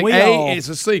don't think, it's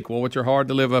a sequel, which are hard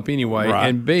to live up anyway. Right.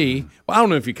 And B, well, I don't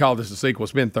know if you call this a sequel.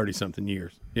 It's been 30-something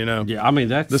years, you know? Yeah, I mean,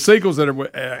 that's... The sequels that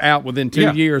are out within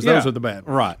 2 years, those are the bad ones.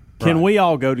 Right. Can we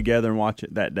all go together and watch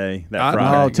it that day, that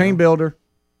Friday? Oh, team builder.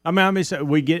 I mean, so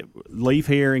we leave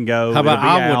here and go. How about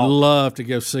I out. would love to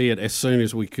go see it as soon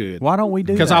as we could. Why don't we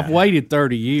do that? Because I've waited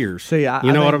 30 years. See, you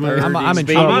know what I mean? I'm in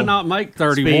I trouble. might not make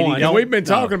 31. Yeah, we've been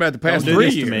talking about the past 3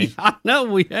 years. I know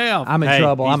we have. I'm in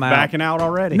trouble. He's I'm out. backing out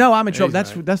already. No, I'm in trouble.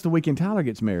 That's the weekend Tyler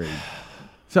gets married.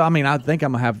 So I mean, I think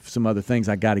I'm gonna have some other things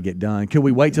I got to get done. Could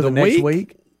we wait till the next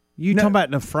week? You talking about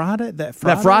the Friday? That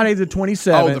Friday the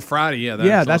 27th. Oh, the Friday,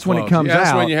 yeah. That's when it comes out.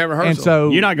 That's when you have rehearsal. And so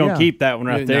you're not going to keep that one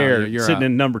right there, you're sitting out.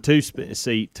 in number 2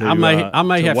 seat. To I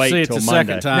may have to wait see it till the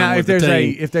Monday. second time. now, with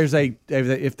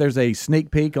if there's a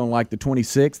sneak peek on like the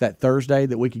 26th, that Thursday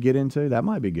that we could get into, that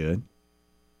might be good.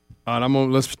 All right,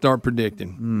 let's start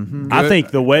predicting. Mm-hmm. I think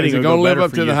the wedding will go live better up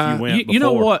for to you the if high. you went You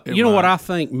know before. what? You know what I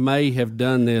think may have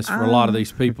done this for a lot of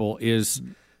these people is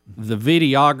the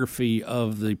videography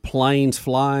of the planes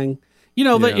flying. You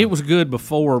know, it was good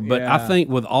before, but I think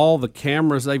with all the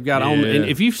cameras they've got on, and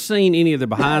if you've seen any of the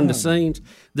behind the scenes,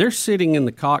 they're sitting in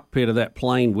the cockpit of that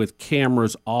plane with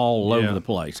cameras all over the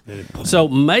place. So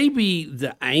maybe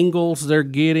the angles they're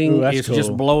getting is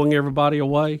just blowing everybody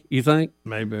away, you think?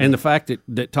 Maybe. And the fact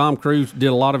that Tom Cruise did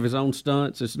a lot of his own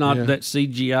stunts, it's not that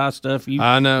CGI stuff.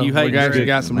 I know. You hate we actually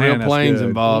got some real planes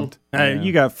involved. Hey,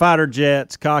 you got fighter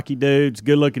jets, cocky dudes,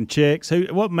 good-looking chicks.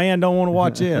 What man don't want to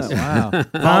watch this? Wow.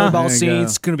 Volleyball scene,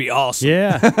 it's going to be awesome.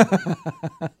 Yeah.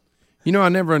 You know, I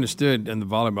never understood in the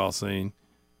volleyball scene.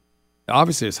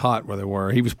 Obviously, it's hot where they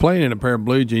were. He was playing in a pair of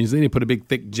blue jeans. Then he put a big,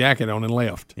 thick jacket on and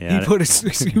left. Yeah,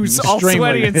 He was all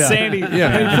sweaty and sandy,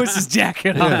 and he puts his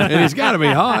jacket on. And he's got to be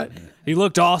hot. He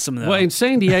looked awesome, though. Well, in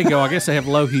San Diego, I guess they have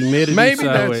low humidity. Maybe so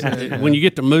that's when you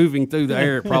get to moving through the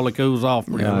air, it probably cools off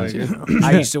pretty much.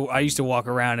 I used to walk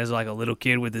around as like a little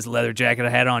kid with this leather jacket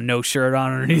I had on, no shirt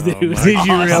on underneath it. Did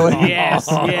you really? Yes.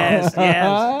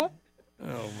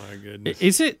 Oh my goodness!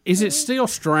 Is it still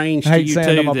strange to Hate you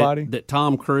sand on my too body. that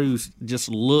Tom Cruise just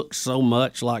looks so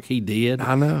much like he did?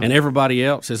 I know, and everybody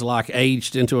else is like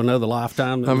aged into another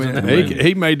lifetime. I mean,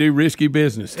 he may do risky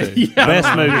business too.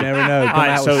 Best movie. You never know. Come All right,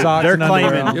 out so with socks they're and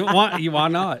underwear claiming- on. Why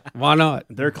not? Why not?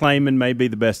 They're claiming maybe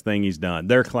the best thing he's done.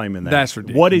 They're claiming that. That's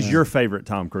ridiculous. What is your favorite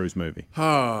Tom Cruise movie?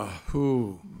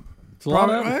 It's a lot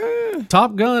of them.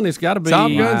 Top Gun has got to be. Top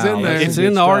Gun's in there. It's Good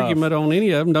in the stuff. argument on any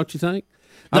of them, don't you think?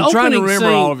 The I'm trying to opening remember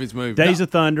scene- all of his movies. Days of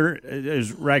Thunder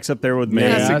is racks up there with me.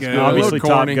 Yeah, that's good. Obviously, A little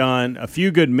Top corny. Gun. A Few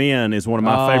Good Men is one of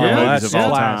my favorite movies that's of all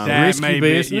classic. time. That Risky may be-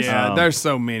 Business. Yeah, there's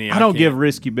so many. I don't can't- give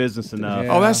Risky Business enough.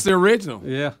 Oh, that's the original.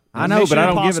 Yeah. I know, but I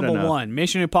don't give it Impossible enough. 1.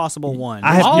 Mission Impossible 1.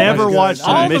 I have All never the- watched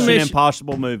all a the Mission Mission-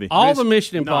 Impossible movie. All the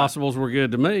Mission Impossibles were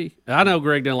good to me. I know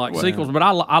Greg didn't like sequels, but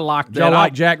I liked that. Did y'all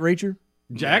like Jack Reacher?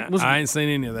 Jack was. I ain't seen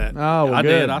any of that. Oh, well, I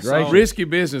good. did. I saw Great. it. Risky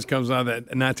Business comes out of that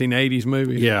 1980s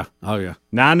movie. Yeah. Oh yeah.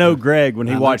 Now I know Greg when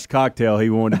he watched Cocktail, he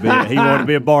wanted to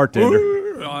be a bartender.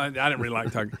 I didn't really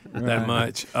like talking that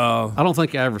much. I don't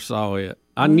think I ever saw it.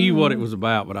 I knew what it was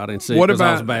about, but I didn't see it What because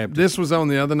I was about Baptist. this? Was on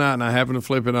the other night, and I happened to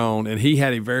flip it on, and he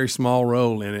had a very small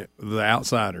role in it. The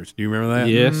Outsiders. Do you remember that?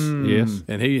 Yes, yes.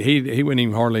 And he wasn't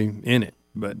even hardly in it,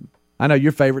 but I know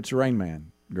your favorite's Rain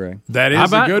Man, Greg. that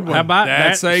is a good one. How about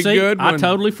That's that? a See, good one. I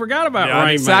totally forgot about Yeah,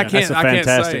 Rain I Man. can't, That's a I can't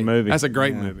fantastic say. movie. That's a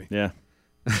great movie. Yeah.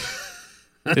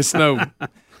 It's no.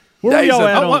 Where y'all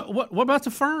at What about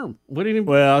The Firm? What did he?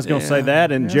 Well, I was going to say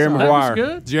that and Jerry That Maguire. was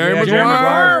good. Jerry Jerry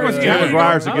Maguire was Maguire. good. Jerry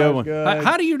Maguire's a good one.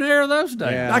 How do you narrow those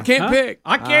down? Yeah. I can't pick.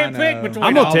 I can't pick between.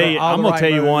 I'm gonna all tell the- you. all I'm the gonna right tell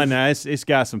you moves. one. Now, it's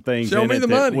got some things Show in me it the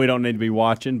that money. we don't need to be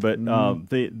watching. But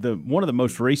the one of the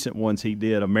most recent ones he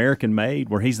did, American Made,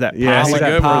 where he's that Yeah, pilot he's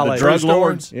that for pilot. the drug True story?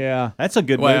 lords. Yeah. That's a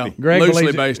good Well, movie. Greg loosely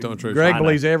believes, based on true Greg story.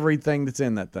 believes everything that's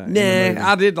in that thing. in the movie.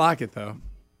 Nah, I did like it though.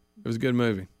 It was a good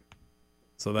movie.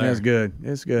 So That's good.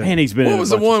 It's good. And he's been. What in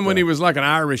was a the bunch of one when stuff. he was like an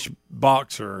Irish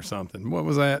boxer or something? What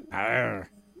was that? I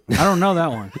don't know that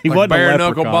one. He Like wasn't a bare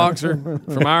knuckle leprechaun. boxer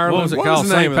from Ireland. What was it called? the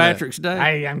name St. of that? Patrick's Day.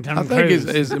 Hey, I'm Tom I think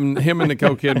Cruise. him and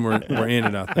Nicole Kidman were in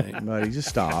it. I think. Buddy, just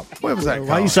stop. What was that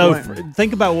Why you called? So sweating?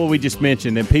 think about what we just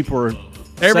mentioned, and people are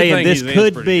Everything saying this he's in is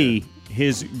could pretty be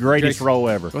his greatest role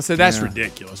ever. Well, see, that's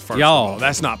ridiculous. First Y'all. of all,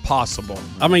 that's not possible.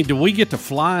 I mean, do we get to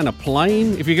fly in a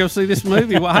plane if you go see this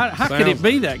movie? Well, how could it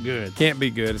be that good? Can't be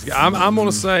good. I'm going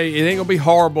to say it ain't going to be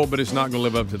horrible, but it's not going to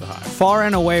live up to the hype. Far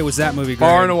and Away was that movie. Greg.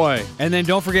 Far and Away. And then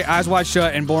don't forget Eyes Wide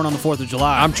Shut and Born on the 4th of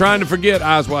July. I'm trying to forget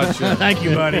Eyes Wide Shut. Thank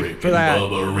you, buddy, Rick for and that.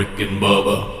 Bubba, Rick and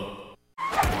Bubba.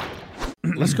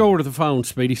 Let's go over to the phone,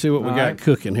 Speedy, see what we All got right.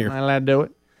 cooking here. Am I allowed to do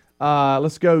it?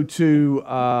 Let's go to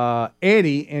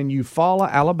Eddie in Eufaula,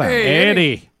 Alabama. Hey,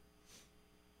 Eddie.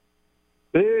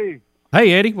 Hey.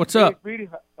 Hey, Eddie, what's up? Speedy,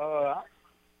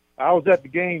 I was at the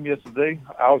game yesterday.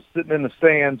 I was sitting in the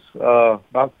stands,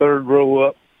 about third row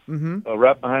up,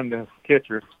 right behind the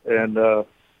catcher. And I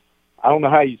don't know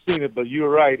how you seen it, but you were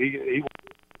right. He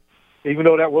even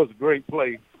though that was a great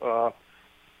play,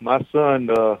 my son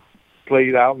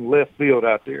played out in left field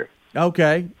out there.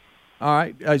 Okay. All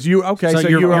right. So you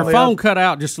your were phone cut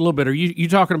out just a little bit. Are you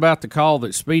talking about the call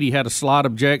that Speedy had a slight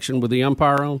objection with the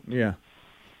umpire on? Yeah.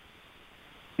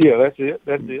 Yeah, that's it.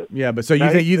 That's it. Yeah, but so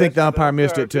you think the umpire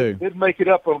missed it too? Did make it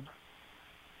up on.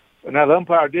 Now the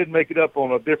umpire did make it up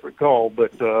on a different call,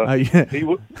 but Yeah.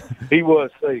 he was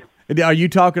safe. Are you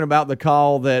talking about the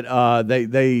call that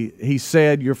he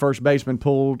said your first baseman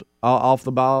pulled off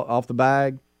the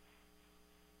bag?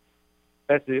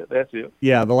 That's it. That's it.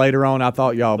 Yeah, the later on, I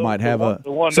thought y'all might have a. The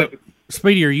one So, that,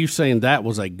 Speedy, are you saying that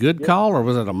was a good call or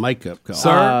was it a makeup call?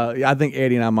 I think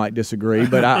Eddie and I might disagree,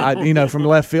 but I from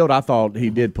left field, I thought he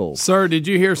did pull. Sir, did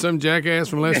you hear some jackass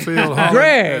from left field hollering?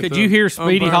 Greg, Did you hear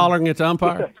Speedy umpire? hollering at the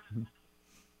umpire?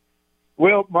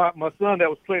 well, my son that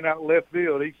was playing out in left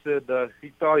field, he said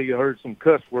he thought he heard some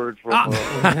cuss words from.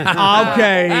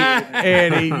 Okay,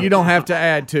 Eddie, you don't have to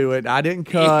add to it. I didn't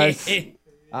cuss.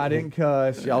 I didn't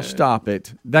cuss. Y'all stop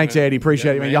it. Thanks, Eddie.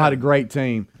 Appreciate it, man. Y'all had a great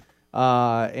team.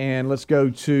 And let's go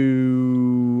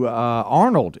to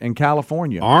Arnold in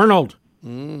California. Arnold.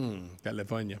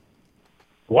 California.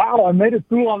 Wow, I made it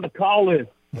through on the call list.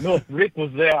 I know if Rick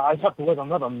was there, I'd have to wait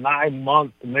another 9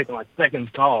 months to make my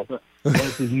second call. So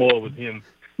this is more with him.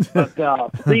 But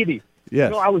Speedy,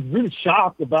 Yes. I was really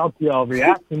shocked about the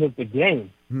reaction of the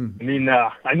game. I mean,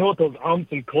 I know what those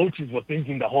umps and coaches were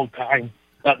thinking the whole time.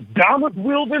 Damn it,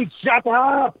 Wilden, shut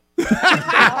up!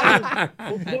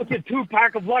 Let's go get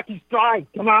 2-pack of Lucky Strike.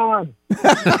 Come on.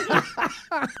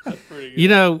 You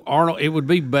know, Arnold, it would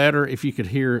be better if you could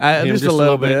hear him just a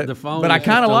little bit. The phone but I is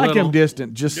kind of just a like little- him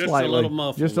distant, just just a slightly. little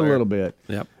muffled just a there. little bit.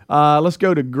 Yep. Let's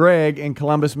go to Greg in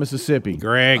Columbus, Mississippi.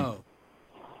 Greg.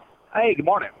 Hey, good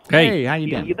morning. Hey, how you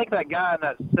doing? You think that guy in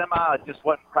that semi just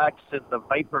wasn't practicing the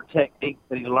vapor technique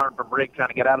that he learned from Rick trying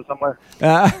to get out of somewhere?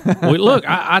 Well, look,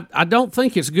 I don't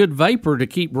think it's good vapor to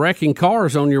keep wrecking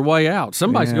cars on your way out.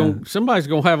 Somebody's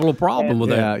gonna have a little problem with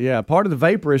that. Yeah. Part of the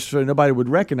vapor is so nobody would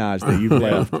recognize that you've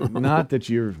left. Not that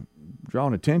you're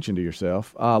drawing attention to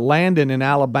yourself. Landon in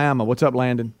Alabama. What's up,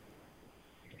 Landon?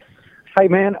 Hey,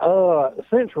 man,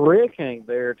 since Rick ain't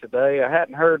there today, I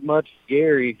hadn't heard much of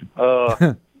Gary.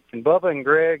 Can Bubba and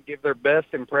Greg give their best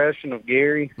impression of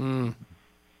Gary?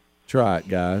 Try it,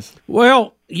 guys.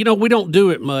 Well, we don't do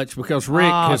it much because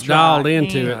Rick has dialed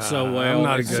into it so well. I'm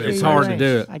not a good It's hard to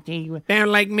do it. I tell you what. Down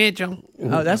Lake Mitchell.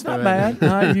 Oh, that's not bad. All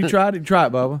right, you tried it. Try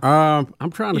it, Bubba.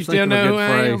 I'm trying to You think still of know a who good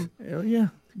I phrase. am? Yeah,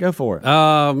 go for it.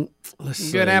 Let's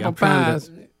see. Good apple I'm trying pies.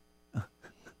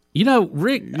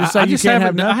 Rick, Just say I you just can't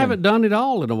haven't. have I nothing. haven't done it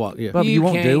all in a while yet. Bubba, you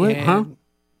won't do it, can't huh?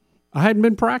 I hadn't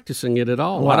been practicing it at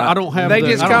all. Well, I don't have. They the,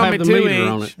 just I don't call have me the 2 meter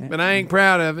on inch, it. but I ain't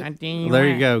proud of it. There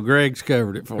you go. Greg's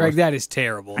covered it for Greg, us. that is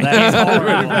terrible. That is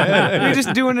horrible. You're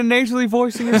just doing a nasally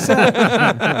voice in yourself.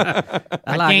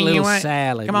 I like a little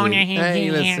salad. Come on, with it.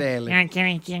 Hey, little salad.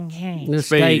 Little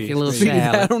steak and a little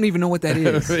salad. I don't even know what that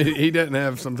is. He doesn't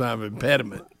have some type of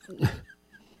impediment.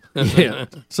 Yeah.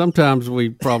 Sometimes we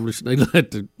probably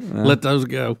need to let those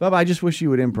go. Bubba, I just wish you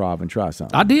would improv and try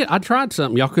something. I did. I tried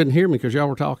something. Y'all couldn't hear me because y'all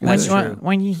were talking.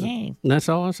 When you say. That's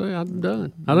all I say. I'm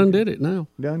done. I done did it now.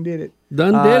 Done did it.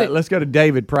 Done did it. Let's go to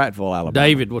David Prattville, Alabama.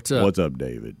 David, what's up? What's up,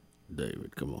 David?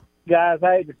 David, come on. Guys,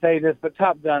 I hate to say this, but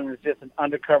Top Gun is just an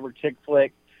undercover chick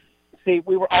flick. See,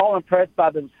 we were all impressed by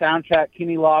the soundtrack,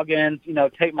 Kenny Loggins,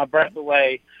 Take My Breath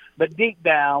Away. But deep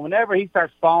down, whenever he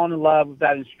starts falling in love with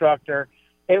that instructor,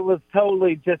 it was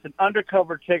totally just an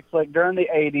undercover chick flick during the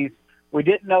 80s. We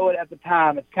didn't know it at the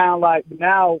time. It's kind of like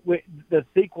now with the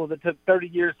sequel that took 30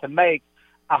 years to make.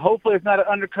 Hopefully it's not an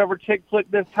undercover chick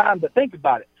flick this time, but think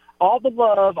about it. All the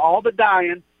love, all the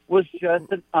dying was just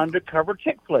an undercover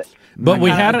chick flick. But we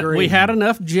had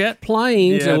enough jet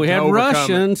planes and we had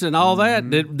Russians and all that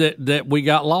that we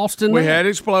got lost in. We had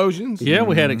explosions. Yeah,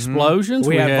 we had explosions.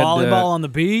 We had volleyball on the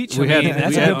beach. We had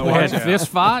fist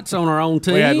fights on our own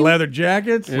team. We had leather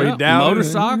jackets. Yeah, We doubted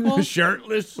motorcycles,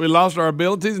 shirtless. We lost our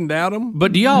abilities and doubt them.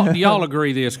 But do y'all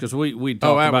agree this? Because we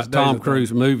talked about Tom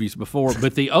Cruise movies before,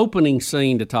 but the opening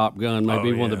scene to Top Gun may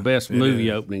be one of the best movie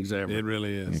openings ever. It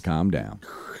really is. Yeah, calm down.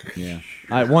 Yeah.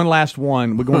 All right, one last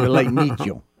one. We're going to Lake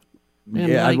Mitchell.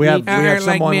 Yeah, we have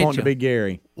someone wanting to be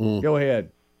Gary. Go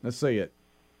ahead. Let's see it.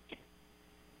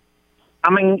 I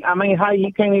mean, how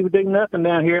you can't even do nothing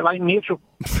down here at Lake Mitchell?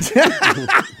 That's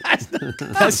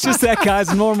just that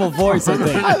guy's normal voice, I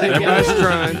think. Everybody's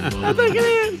trying. I think it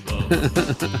is.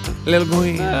 Little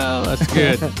Gwen. Oh, that's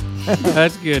good.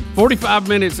 That's good. 45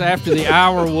 minutes after the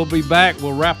hour, we'll be back.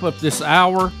 We'll wrap up this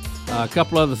hour. A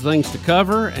couple other things to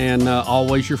cover, and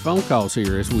always your phone calls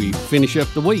here as we finish up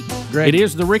the week. Greg, it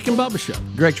is the Rick and Bubba Show.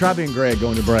 Greg, try being Greg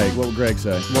going to break. What would Greg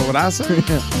say? What would I say?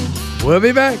 We'll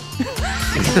be back.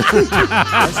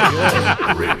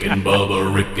 Rick and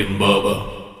Bubba, Rick and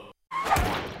Bubba.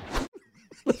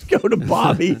 Let's go to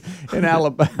Bobby in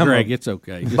Alabama. Greg, it's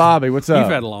okay. Bobby, what's up?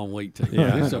 You've had a long week, too.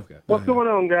 Yeah, it's okay. What's going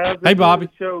on, guys? Hey, Bobby.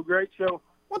 Great show.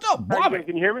 What's up, Bobby?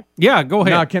 Can you hear me? Yeah, go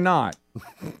ahead. No, I cannot.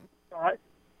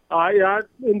 All right, I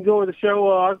enjoy the show.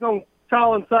 I was going to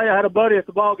call and say I had a buddy at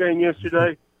the ball game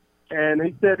yesterday, and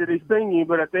he said that he seen you,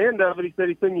 but at the end of it, he said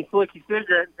he seen you flick your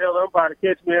cigarette and tell the umpire to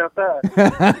catch me outside.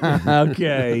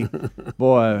 Okay.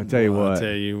 Boy, I tell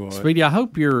you what. Speedy, I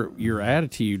hope your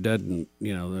attitude doesn't,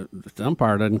 the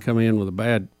umpire doesn't come in with a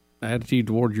bad attitude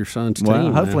towards your son's team.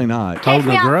 Well, hopefully not.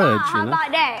 Holding a grudge. How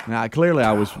about that? Now, clearly,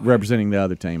 I was representing the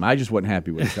other team. I just wasn't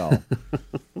happy with the call.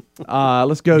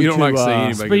 Let's go. You don't to like to see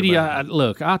anybody Speedy.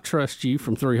 Look, I trust you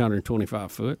from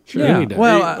 325 foot. Sure, yeah.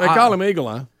 Well, they call him Eagle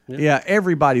Eye. Yeah,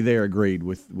 everybody there agreed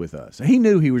with us. He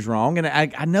knew he was wrong, and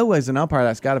I know as an umpire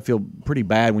that's got to feel pretty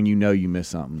bad when you miss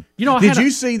something. Did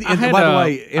you see? By the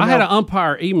way, I had an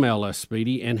umpire email us,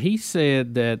 Speedy, and he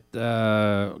said that.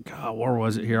 God, where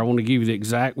was it here? I want to give you the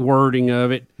exact wording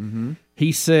of it. Mm-hmm.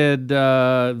 He said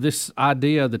this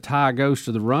idea the tie goes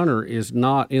to the runner is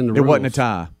not in the rules. It wasn't a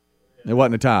tie. It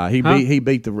wasn't a tie. He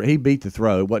beat the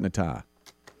throw. It wasn't a tie.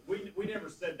 We never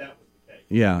said that was the case.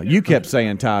 Yeah, you kept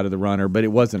saying tie to the runner, but it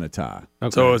wasn't a tie.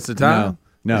 Okay. So it's a tie?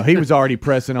 No, he was already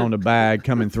pressing on the bag,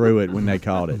 coming through it when they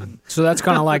called it. So that's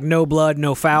kind of like no blood,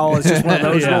 no foul. It's just one of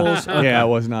those rules. Okay. Yeah, it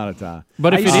was not a tie.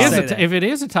 But if it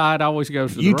is a tie, it always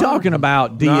goes to the runner. You talking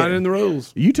about not in the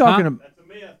rules? You talking about? That's a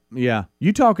myth. Yeah,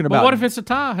 you talking about? But what if it's a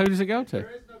tie? Who does it go to?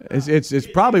 It's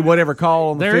probably whatever call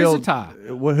on the field. There is a tie.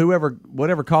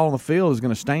 Whatever call on the field is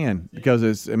going to stand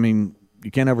because you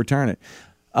can't overturn it.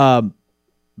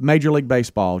 Major League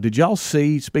Baseball. Did y'all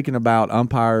see? Speaking about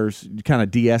umpires, kind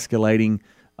of de-escalating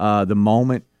the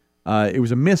moment. It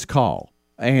was a missed call.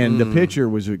 And the pitcher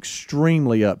was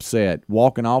extremely upset,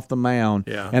 walking off the mound.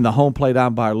 Yeah. And the home plate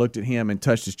umpire looked at him and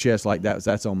touched his chest like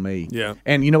that's on me. Yeah.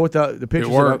 And you know what the pitcher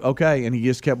said? Okay, and he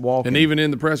just kept walking. And even in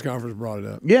the press conference brought it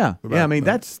up. Yeah. I mean,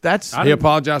 that's he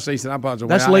apologized. He said, "I apologize."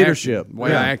 That's leadership. The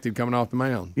way I acted coming off the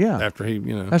mound. Yeah. After he,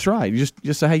 That's right. You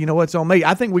just say, hey, you know what? It's on me.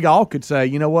 I think we all could say,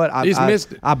 you know what? I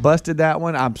missed it. I busted that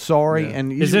one. I'm sorry. Yeah.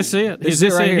 And is this it? Is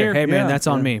this right here? Hey man, that's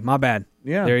on me. My bad.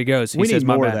 Yeah, there he goes. We says, need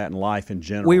more my of bad. that in life in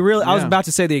general. We really. I was about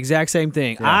to say the exact same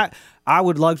thing. Yeah. I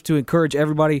would love to encourage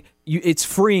everybody. It's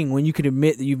freeing when you can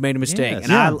admit that you've made a mistake, Yes.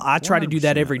 and Yeah. I try to do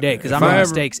that every day because I If make I ever-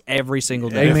 mistakes every single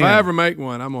day. If I ever make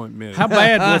one, I'm going to admit it. How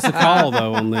bad was the call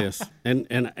though on this? And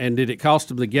did it cost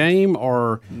him the game,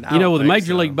 or I with don't Major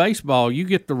think League Baseball, you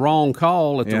get the wrong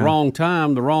call at the wrong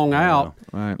time, the wrong out,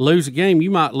 lose a game,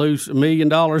 you might lose $1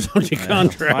 million on your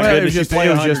contract. Well, it was just play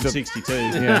a 162.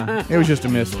 Yeah, it was just a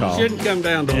missed call. Shouldn't come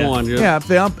down to one. Just. Yeah,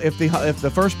 if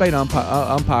the first base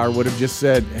umpire would have just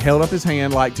held up his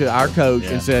hand like to our coach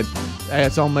and said, "Hey,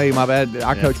 it's on me, my bad,"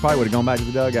 our coach probably would have gone back to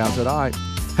the dugout and said, "All right."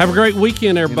 Have a great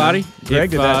weekend, everybody. Greg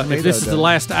did that to me, if this is the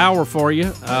last hour for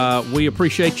you, we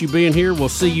appreciate you being here. We'll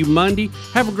see you Monday.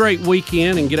 Have a great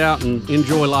weekend and get out and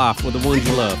enjoy life with the ones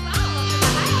you love.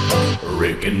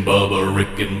 Rick and Bubba,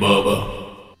 Rick and Bubba.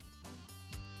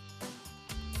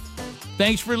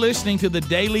 Thanks for listening to the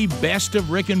daily Best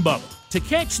of Rick and Bubba. To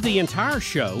catch the entire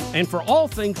show and for all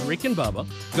things Rick and Bubba,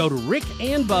 go to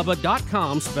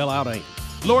rickandbubba.com, spell out AIM.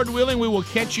 Lord willing, we will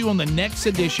catch you on the next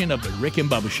edition of the Rick and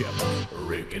Bubba Show.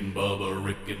 Rick and Bubba,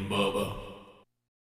 Rick and Bubba.